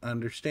don't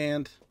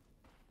understand.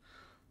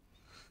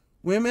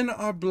 Women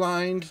are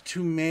blind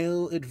to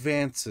male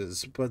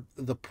advances, but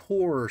the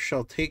poor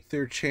shall take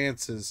their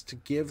chances to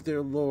give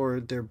their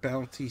lord their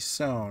bounty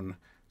sown,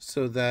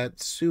 so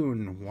that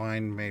soon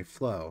wine may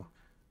flow.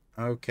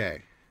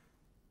 Okay.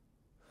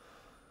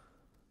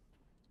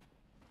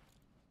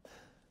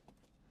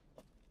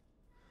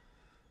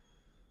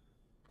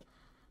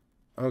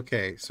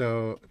 Okay,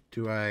 so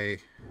do I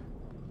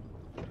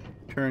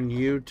turn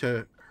you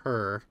to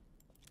her,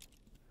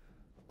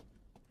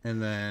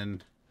 and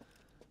then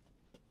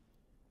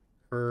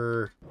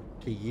her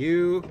to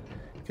you,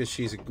 because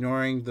she's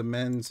ignoring the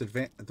man's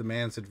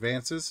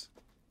advances?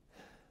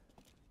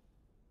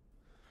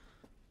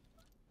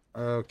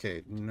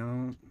 Okay,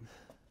 no.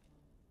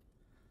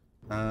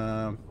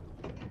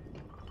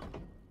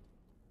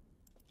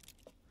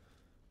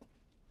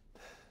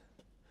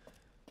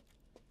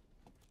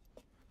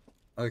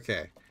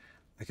 Okay,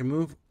 I can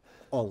move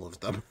all of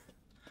them.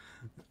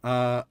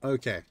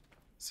 Okay,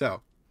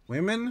 so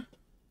women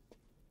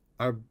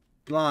are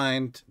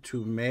blind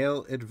to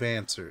male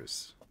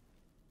advances,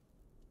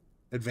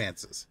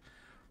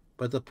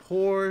 but the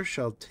poor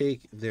shall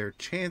take their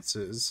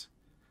chances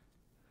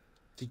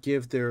to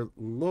give their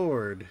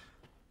lord.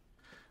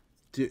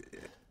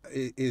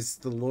 Is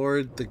the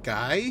lord the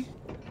guy?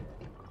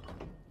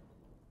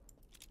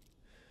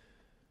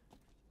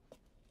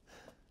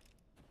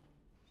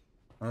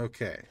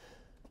 Okay.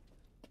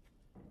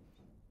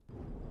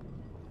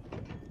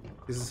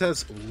 Because it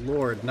says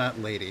lord, not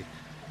lady.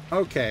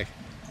 Okay.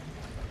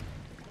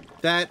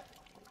 That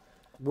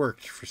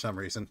worked for some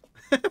reason.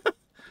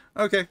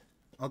 Okay,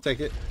 I'll take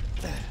it.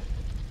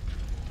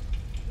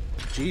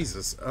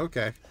 Jesus,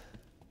 okay.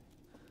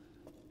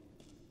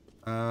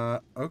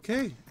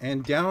 Okay.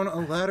 And down a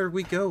ladder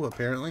we go,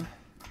 apparently.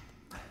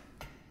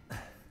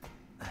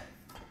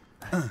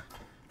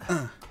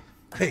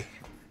 Hey,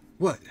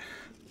 what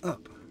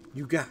up,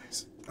 you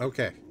guys?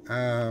 Okay,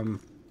 oh,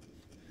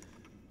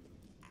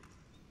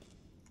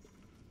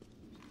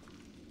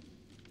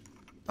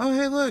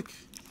 hey, look.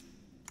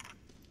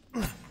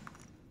 It's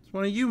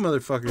one of you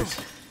motherfuckers.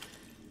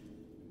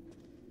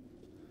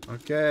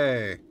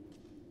 Okay.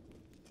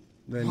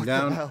 Then What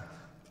down. the hell?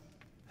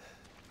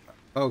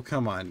 Oh,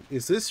 come on.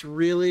 Is this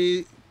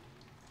really...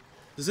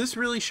 Does this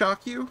really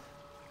shock you?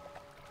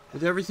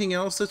 With everything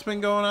else that's been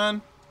going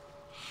on?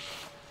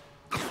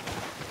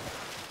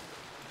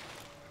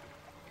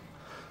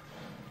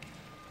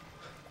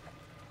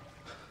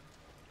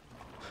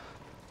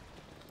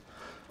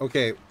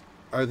 Okay,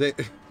 are they...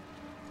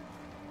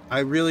 I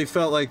really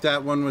felt like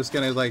that one was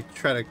gonna, like,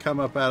 try to come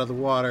up out of the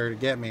water to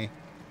get me.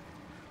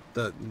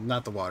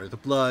 Not the water, the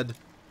blood.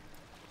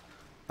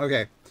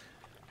 Okay.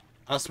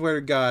 I swear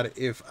to God,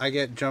 if I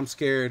get jump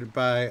scared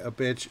by a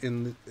bitch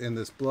in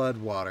this blood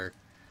water,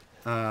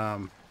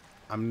 I'm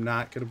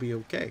not gonna be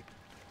okay.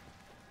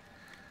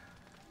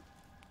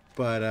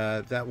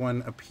 But, that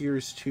one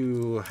appears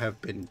to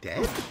have been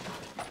dead?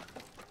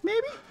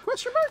 Maybe?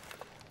 Question mark?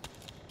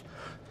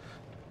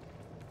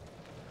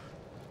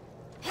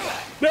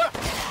 No!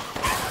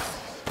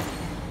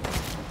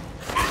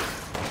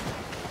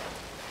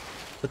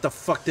 What the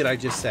fuck did I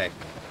just say?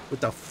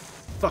 What the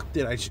fuck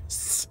did I just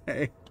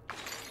say?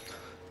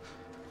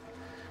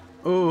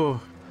 Oh.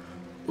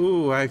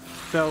 Ooh, I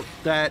felt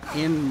that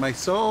in my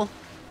soul.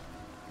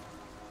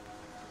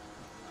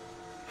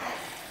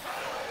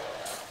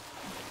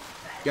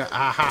 Yeah,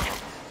 aha.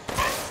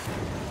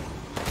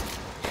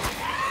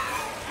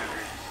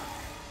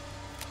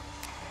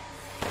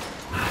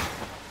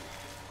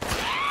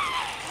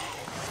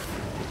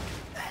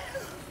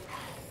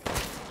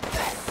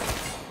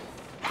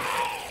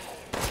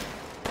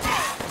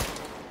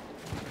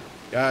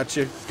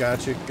 Gotcha,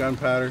 gotcha.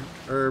 Gunpowder.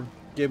 Herb,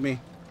 give me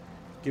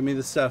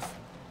the stuff.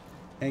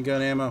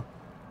 Handgun ammo.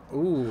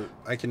 Ooh,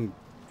 I can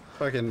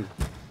fucking...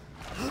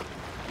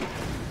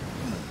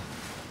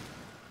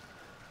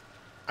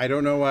 I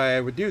don't know why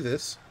I would do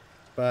this,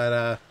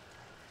 but,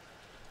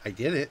 I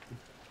did it.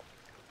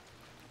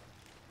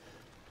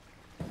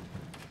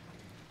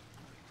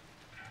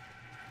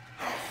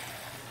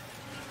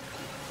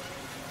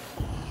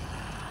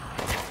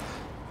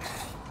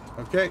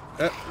 Okay,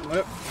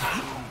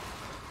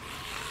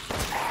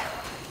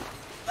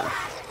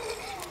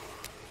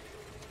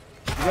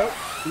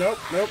 Nope.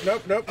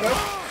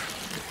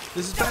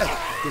 This is bad.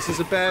 This is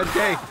a bad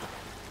day.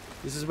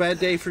 This is a bad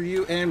day for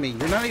you and me.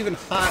 You're not even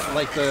hot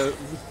like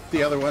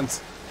the other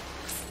ones.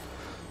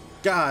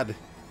 God.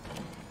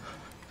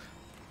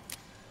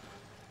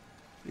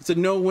 It's a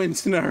no-win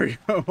scenario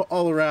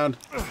all around.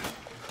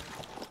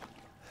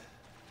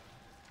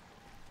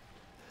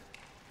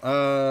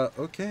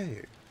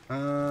 Okay.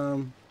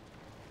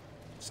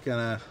 Just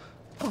gonna...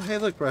 Oh, hey,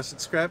 look, rusted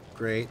scrap.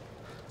 Great.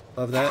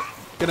 Love that.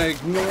 Gonna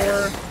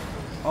ignore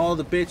all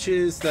the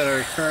bitches that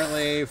are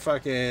currently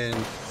fucking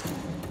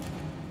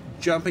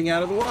jumping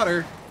out of the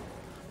water.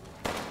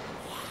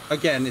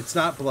 Again, it's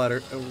not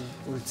blooder.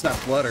 It's not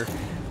blooder.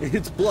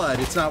 It's blood.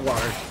 It's not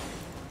water.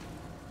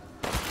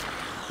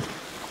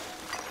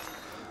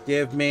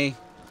 Give me.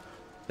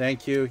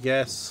 Thank you.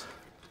 Yes.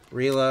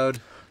 Reload.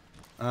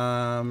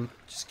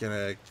 Just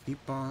gonna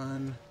keep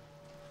on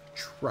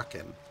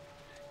trucking.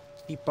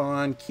 Keep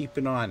on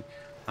keeping on.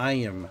 I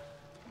am...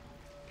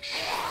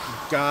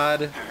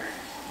 God...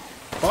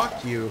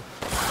 Fuck you.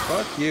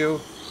 Fuck you.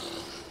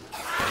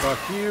 Fuck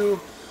you.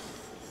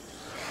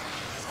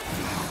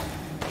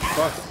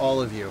 Fuck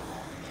all of you.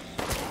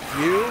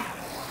 You.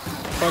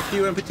 Fuck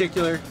you in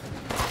particular.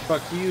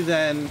 Fuck you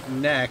then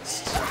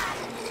next.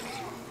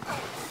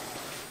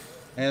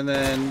 And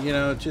then, you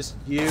know, just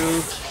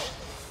you.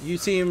 You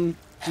seem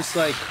just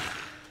like...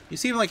 You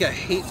seem like a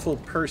hateful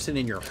person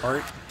in your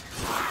heart.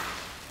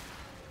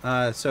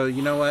 So,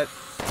 you know what?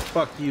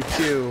 Fuck you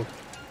too.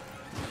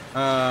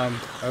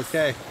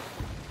 Okay.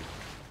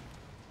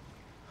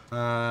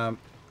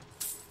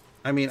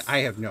 I mean, I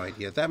have no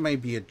idea. That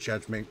might be a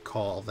judgment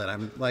call that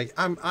I'm like,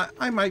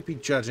 I might be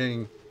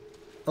judging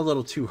a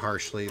little too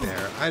harshly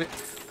there.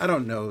 I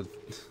don't know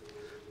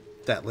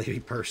that lady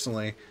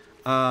personally.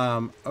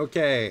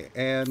 Okay,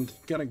 and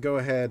gonna go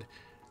ahead.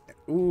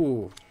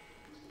 Ooh.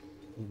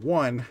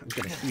 1, I'm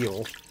gonna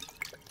heal.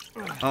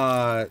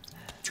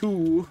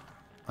 2,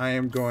 I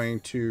am going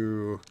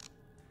to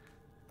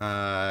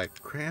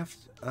craft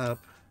up.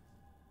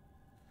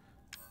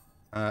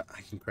 I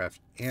can craft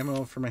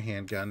ammo for my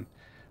handgun.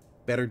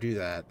 Better do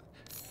that.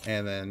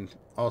 And then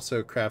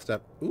also craft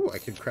up... Ooh, I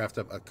can craft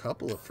up a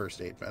couple of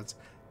first aid meds.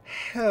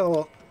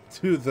 Hell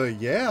to the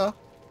yeah.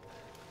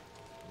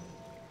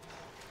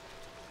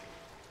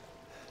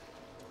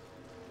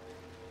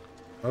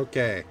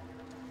 Okay.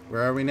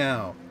 Where are we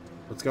now?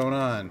 What's going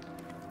on?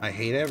 I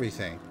hate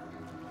everything.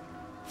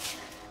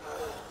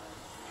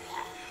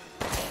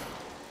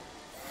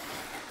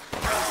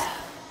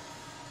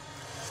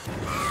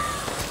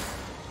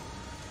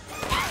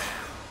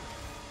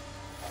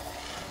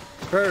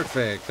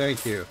 Perfect.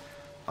 Thank you.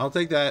 I'll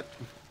take that.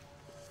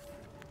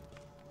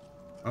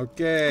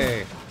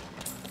 Okay.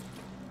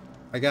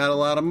 I got a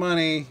lot of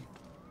money,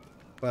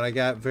 but I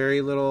got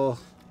very little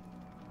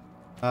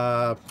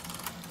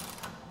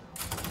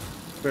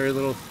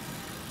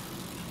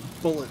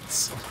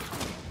bullets.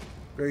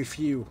 Very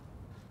few.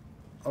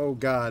 Oh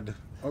God.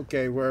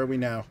 Okay, where are we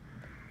now?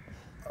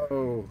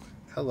 Oh,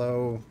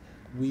 hello.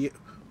 We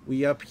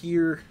up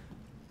here.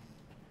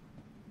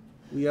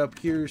 We up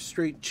here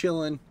straight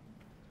chilling.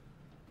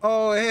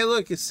 Oh, hey,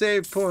 look, a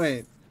save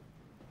point.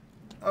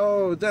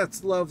 Oh,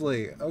 that's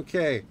lovely.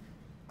 Okay.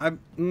 I'm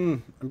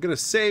gonna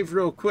save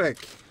real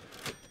quick.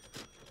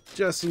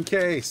 Just in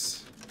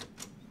case.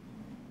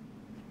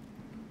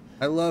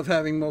 I love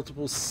having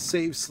multiple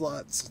save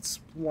slots. It's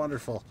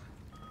wonderful.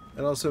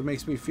 It also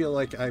makes me feel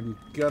like I'm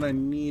gonna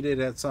need it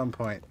at some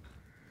point.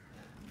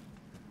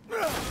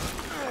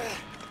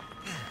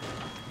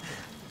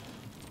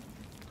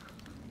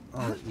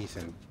 Oh,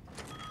 Ethan.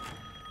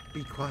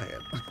 Be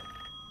quiet.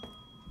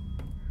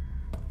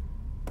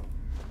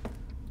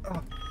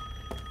 Oh.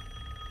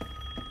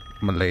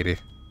 My lady.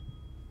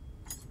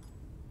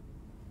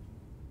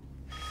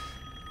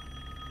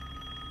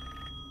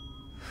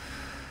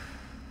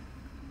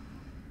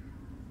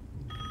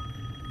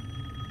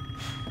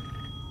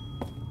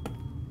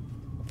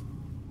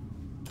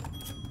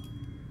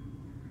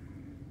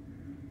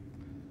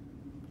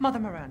 Mother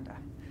Miranda,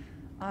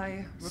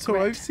 I So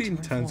I've seen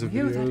tons of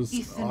videos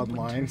Ethan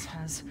online. Winters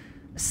has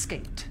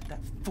escaped that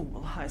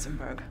fool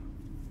Heisenberg.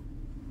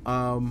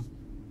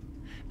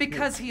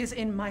 Because he is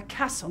in my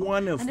castle,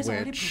 One of and has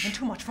already which proven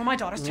too much for my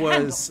daughters to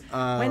was,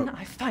 handle. When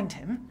I find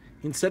him,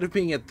 instead of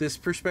being at this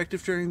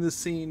perspective during this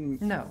scene,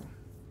 no,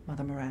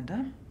 Mother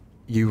Miranda.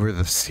 you were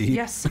the seat.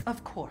 Yes,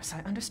 of course,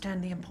 I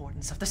understand the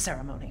importance of the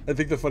ceremony. I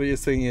think the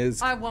funniest thing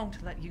is I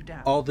won't let you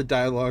down. all the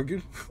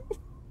dialogue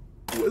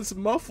was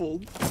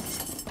muffled.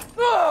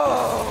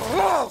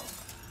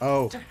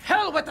 Oh, To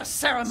hell with the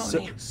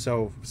ceremony!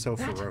 so That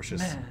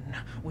ferocious. man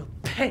will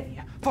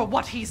pay for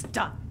what he's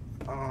done.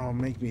 Oh,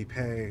 make me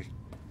pay.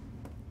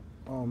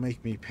 Oh,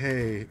 make me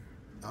pay.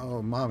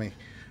 Oh, mommy.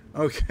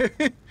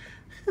 Okay.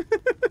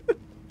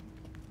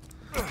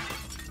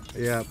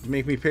 Yeah,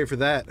 make me pay for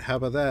that. How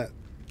about that?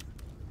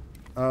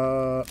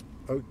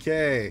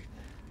 Okay.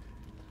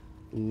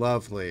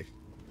 Lovely.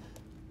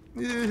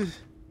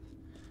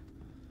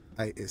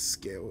 I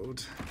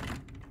escaped.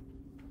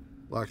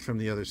 Locked from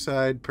the other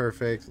side.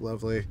 Perfect.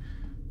 Lovely.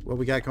 What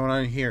we got going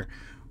on here?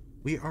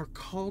 We are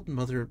called by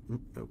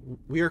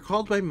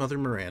Mother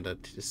Miranda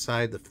to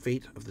decide the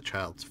fate of the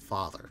child's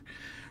father.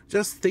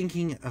 Just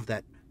thinking of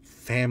that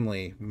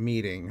family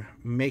meeting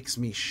makes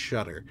me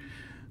shudder.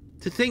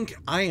 To think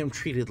I am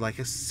treated like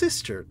a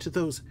sister to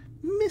those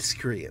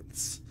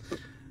miscreants.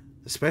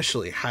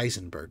 Especially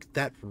Heisenberg,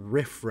 that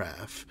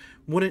riffraff,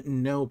 wouldn't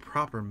know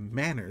proper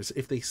manners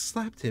if they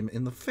slapped him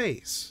in the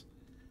face.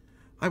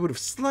 I would have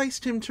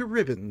sliced him to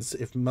ribbons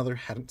if Mother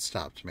hadn't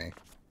stopped me.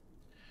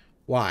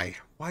 Why?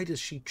 Why does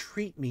she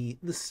treat me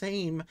the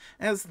same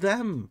as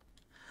them?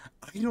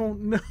 I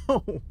don't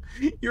know.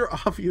 You're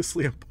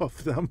obviously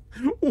above them.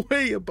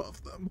 Way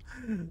above them.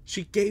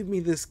 She gave me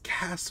this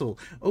castle,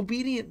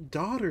 obedient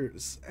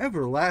daughters,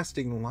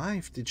 everlasting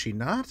life, did she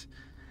not?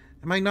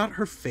 Am I not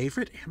her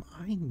favorite? Am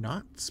I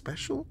not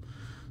special?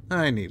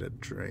 I need a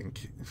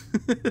drink.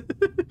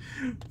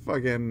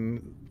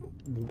 Fucking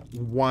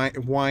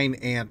wine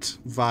ant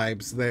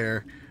vibes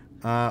there.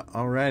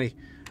 Alrighty.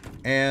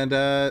 And,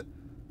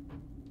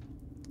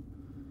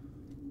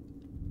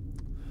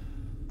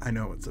 I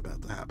know what's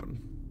about to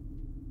happen.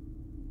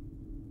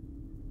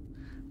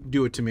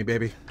 Do it to me,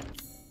 baby.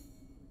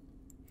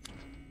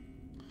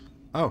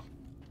 Oh.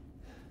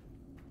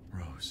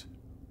 Rose,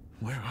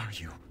 where are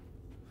you?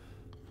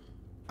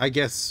 I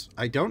guess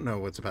I don't know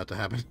what's about to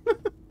happen.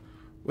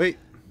 Wait.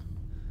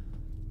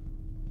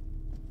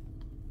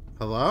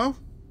 Hello?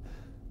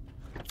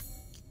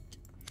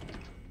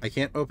 I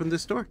can't open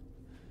this door.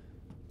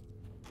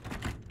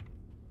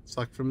 It's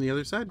locked from the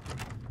other side.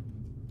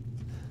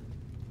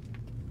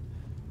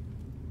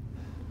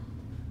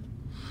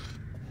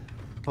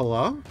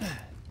 Hello?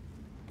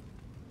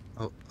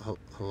 Oh,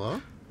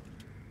 hello?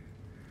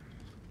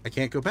 I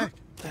can't go back.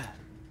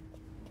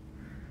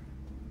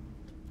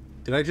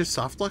 Did I just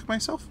soft lock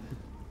myself?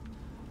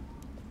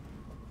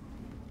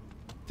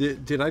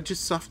 Did I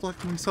just soft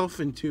lock myself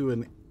into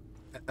an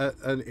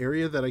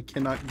area that I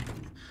cannot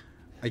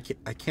I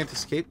can't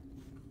escape?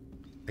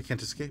 I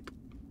can't escape.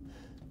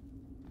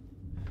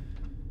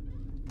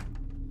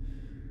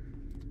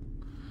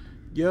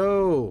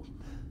 Yo.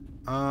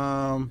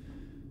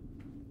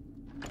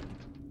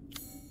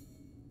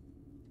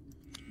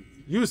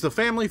 Use the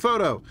family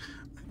photo.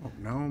 I don't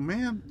know,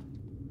 man.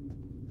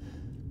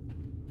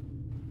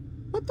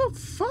 What the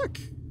fuck?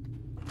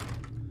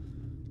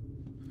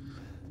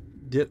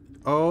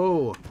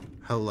 Oh,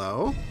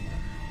 hello?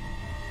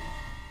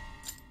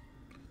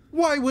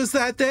 Why was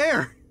that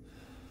there?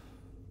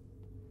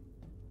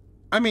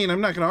 I mean, I'm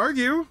not going to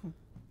argue.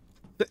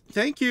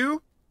 Thank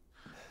you.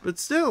 But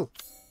still.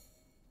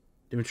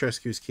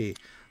 Dimitrescu's key.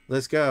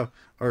 Let's go.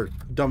 Or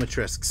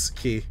Dimitrescu's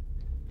key.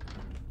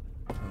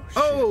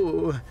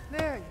 Oh!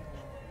 There you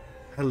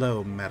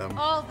Hello, madam.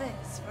 are. All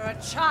this for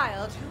a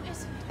child who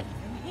isn't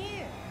even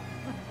here.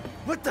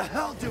 What the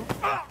hell, dude?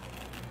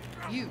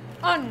 You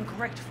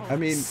ungrateful, I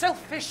mean,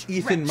 selfish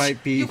Ethan wretch.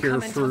 might be You here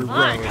come for into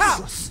my Rose,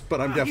 house. but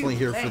I'm definitely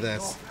here You for lay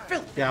this. your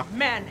filthy Yeah.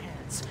 man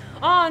hands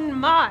on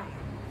my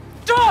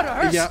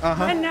daughters. Yeah,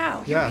 And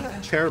now you Yeah, even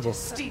try terrible. to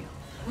steal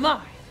my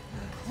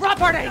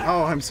property.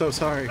 Oh, I'm so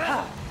sorry.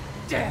 How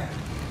dare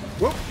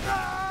Whoop.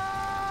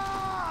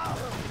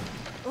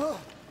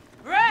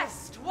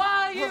 rest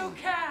while you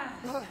can,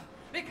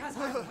 because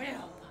I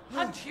will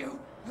hunt you,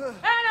 and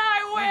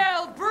I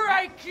will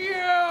break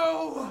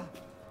you.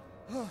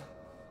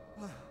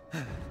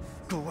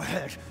 Go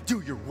ahead,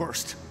 do your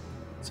worst.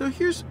 So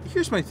here's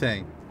my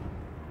thing.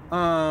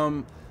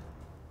 You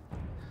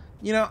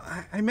know,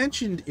 I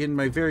mentioned in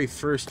my very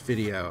first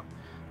video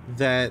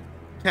that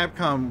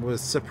Capcom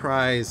was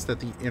surprised that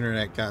the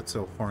internet got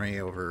so horny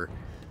over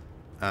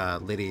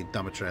Lady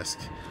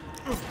Dimitrescu.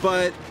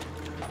 But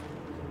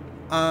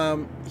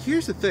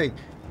here's the thing.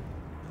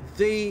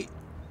 They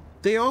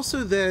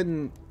also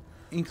then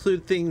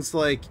include things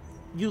like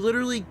you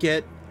literally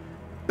get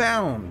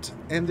bound,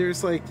 and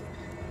there's like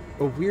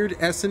a weird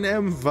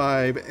S&M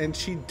vibe, and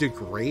she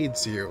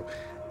degrades you.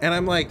 And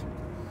I'm like,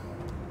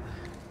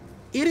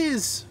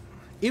 it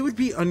would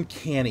be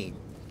uncanny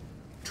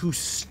to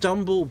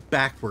stumble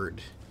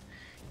backward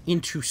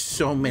into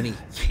so many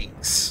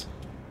kinks.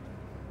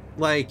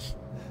 Like,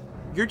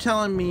 you're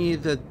telling me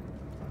that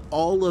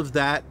all of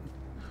that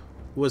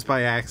was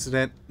by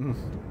accident?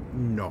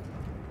 No.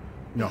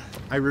 No,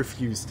 I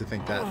refuse to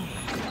think that.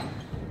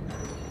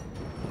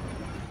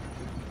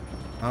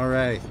 All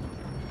right.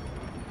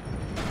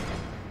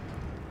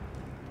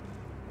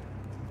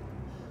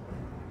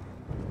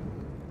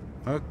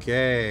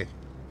 Okay.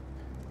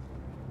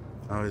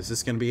 Oh, is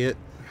this gonna be it?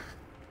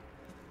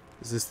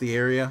 Is this the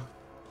area?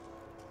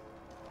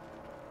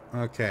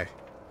 Okay.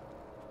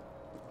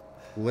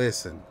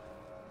 Listen.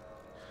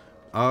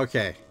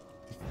 Okay.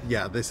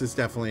 Yeah, this is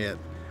definitely it.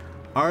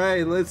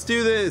 Alright, let's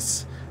do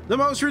this! The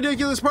most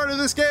ridiculous part of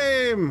this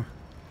game!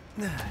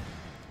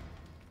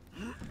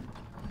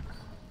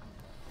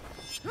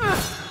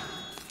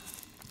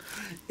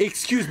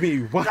 Excuse me,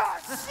 what?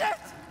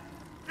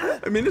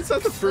 I mean, it's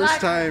not the first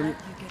time...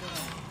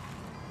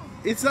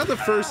 It's not the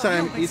first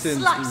time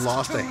Ethan's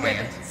lost a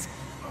hand.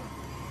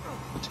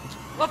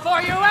 Before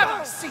you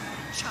ever see me,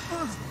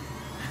 child.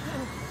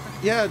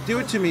 Yeah, do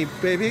it to me,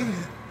 baby.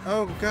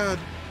 Oh, God.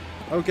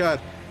 Oh,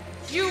 God.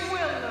 You will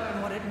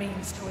learn what it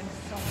means to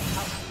insult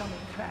House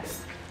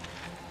Dimitrescu.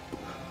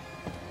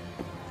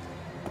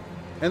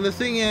 And the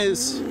thing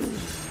is,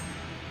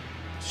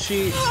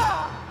 she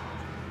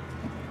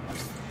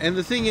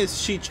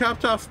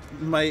chopped off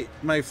my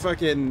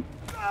fucking...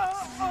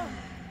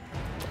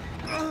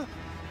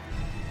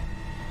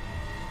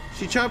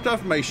 She chopped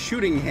off my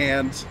shooting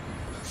hand.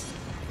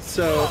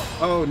 So,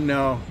 oh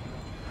no.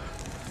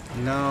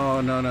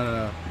 No, no, no,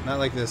 no. Not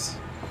like this.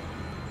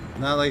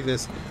 Not like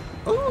this.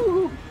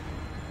 Ooh!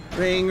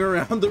 Ring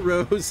around the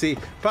rosy,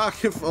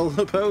 pocket full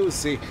of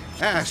posy.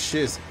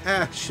 Ashes,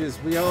 ashes,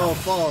 we all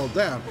fall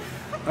down.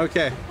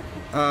 Okay.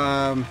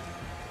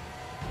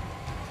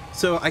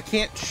 So I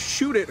can't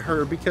shoot at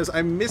her because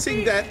I'm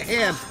missing that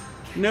hand.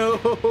 No!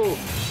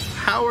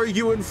 How are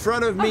you in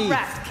front of me? A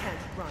rat can't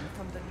run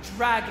from the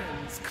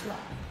dragon's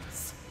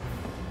claws.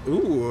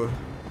 Ooh.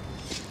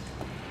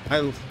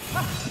 I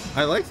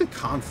like the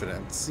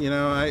confidence, you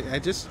know. You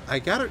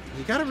gotta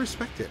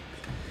respect it.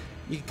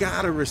 You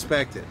gotta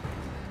respect it.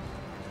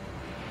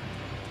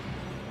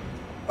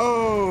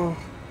 Oh,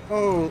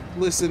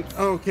 listen.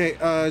 Okay,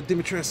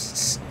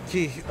 Dimitrescu's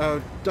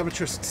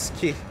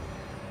key.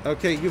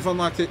 Okay, you've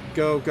unlocked it.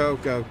 Go, go,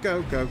 go,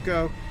 go, go,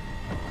 go.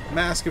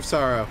 Mask of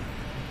Sorrow.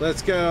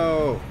 Let's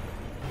go.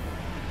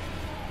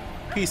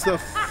 Piece the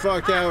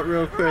fuck out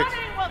real quick.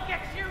 Running will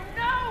get you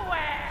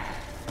nowhere.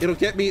 It'll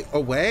get me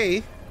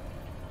away.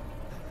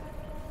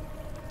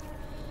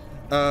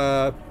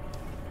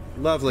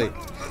 Lovely.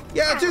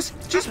 Yeah,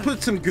 just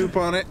put some goop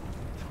on it.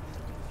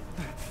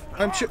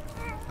 I'm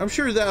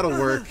sure that'll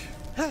work.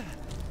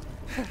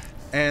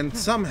 And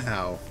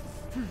somehow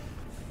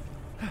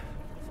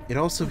it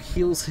also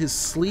heals his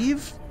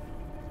sleeve.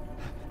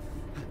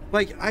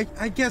 Like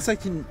I guess I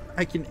can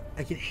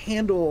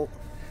handle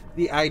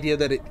the idea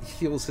that it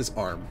heals his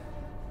arm.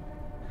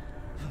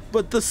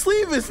 But the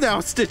sleeve is now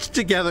stitched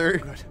together.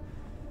 Good.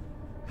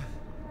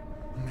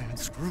 Man,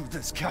 screw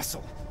this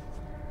castle.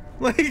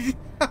 Like,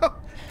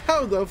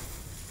 how the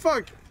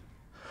fuck?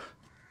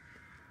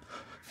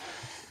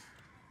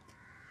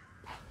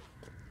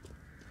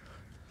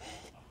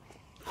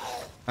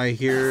 I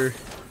hear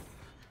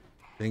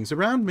things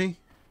around me.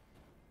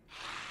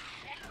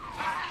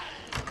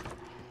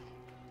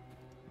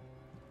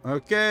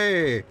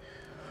 Okay,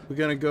 we're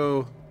gonna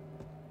go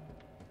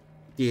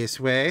this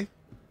way.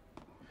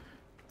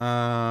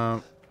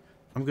 I'm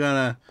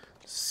gonna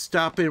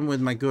stop in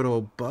with my good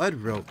old bud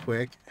real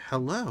quick.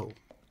 Hello.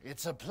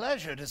 It's a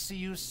pleasure to see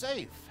you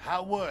safe.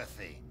 How were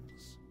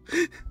things?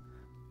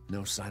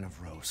 No sign of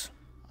Rose.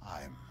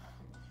 I'm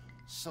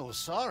so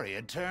sorry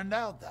it turned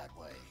out that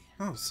way.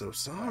 Oh, so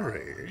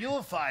sorry.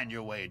 You'll find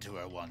your way to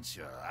her once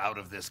you're out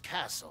of this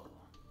castle.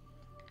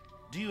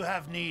 Do you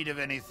have need of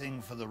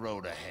anything for the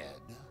road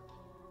ahead?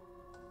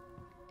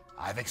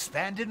 I've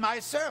expanded my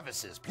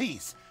services.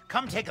 Please,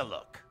 come take a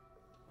look.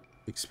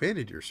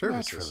 Expanded your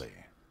services? Naturally.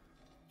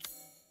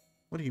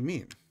 What do you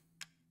mean?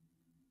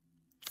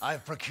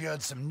 I've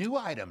procured some new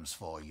items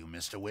for you,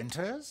 Mr.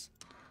 Winters.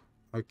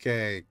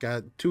 Okay,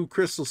 got 2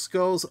 crystal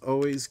skulls.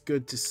 Always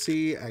good to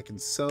see. I can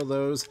sell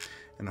those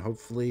and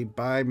hopefully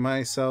buy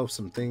myself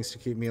some things to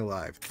keep me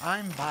alive.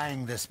 I'm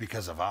buying this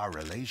because of our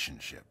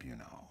relationship, you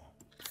know.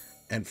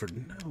 And for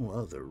no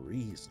other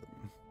reason.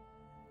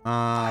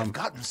 I've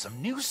gotten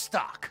some new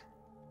stock.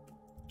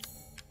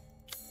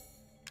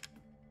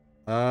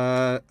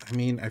 I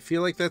mean, I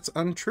feel like that's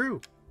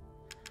untrue.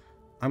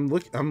 I'm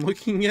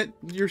looking at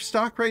your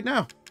stock right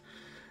now.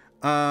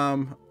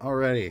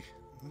 Alrighty.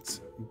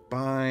 Let's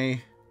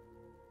buy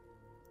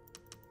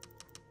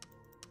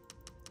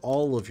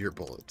all of your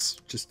bullets.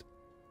 Just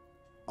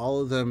all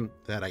of them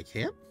that I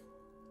can.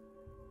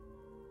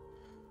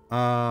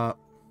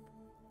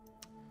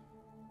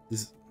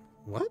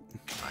 What?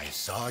 I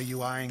saw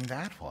you eyeing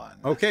that one.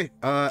 Okay,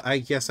 I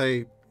guess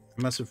I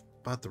must have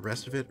bought the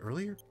rest of it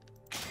earlier.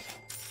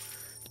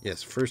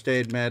 Yes, first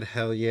aid med,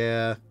 hell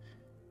yeah.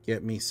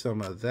 Get me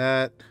some of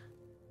that.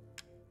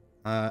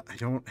 I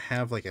don't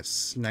have like a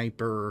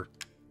sniper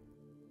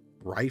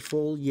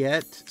rifle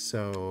yet,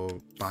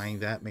 so buying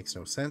that makes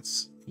no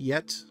sense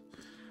yet.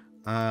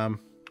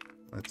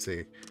 Let's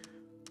see.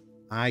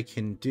 I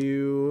can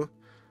do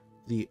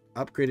the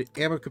upgraded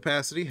ammo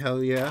capacity,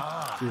 hell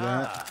yeah. Do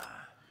that.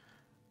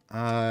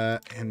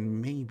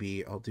 And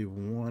maybe I'll do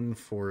one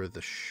for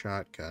the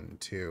shotgun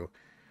too.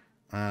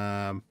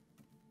 Let's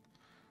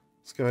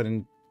go ahead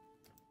and...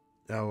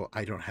 Oh,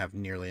 I don't have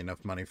nearly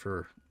enough money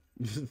for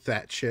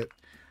that shit.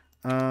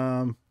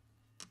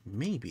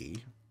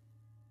 Maybe.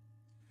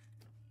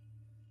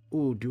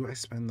 Ooh, do I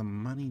spend the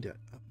money to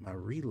up my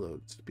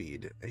reload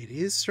speed? It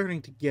is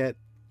starting to get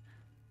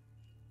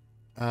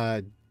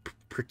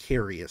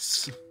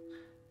precarious.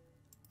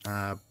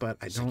 But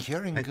I don't...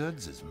 Securing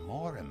goods is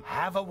more...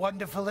 Have a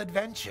wonderful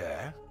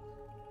adventure.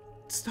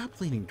 Stop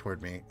leaning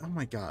toward me. Oh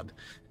my god.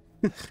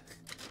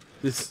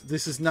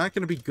 This is not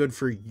going to be good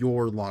for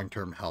your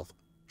long-term health.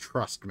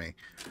 Trust me.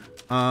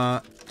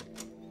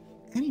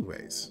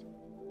 Anyways.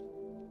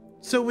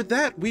 So with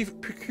that, we've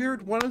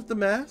procured one of the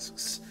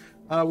masks.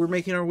 We're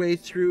making our way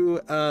through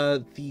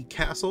the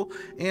castle,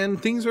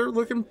 and things are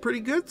looking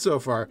pretty good so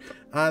far.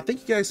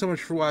 Thank you guys so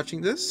much for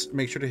watching this.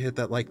 Make sure to hit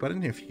that like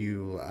button if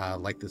you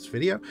like this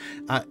video.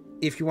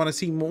 If you want to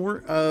see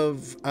more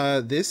of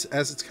this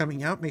as it's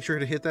coming out, make sure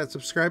to hit that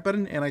subscribe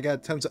button. And I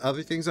got tons of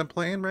other things I'm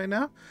playing right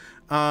now.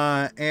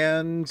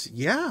 And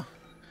yeah,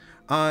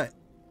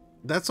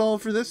 that's all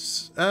for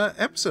this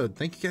episode.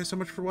 Thank you guys so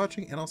much for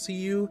watching, and I'll see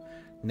you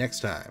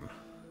next time.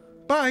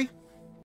 Bye.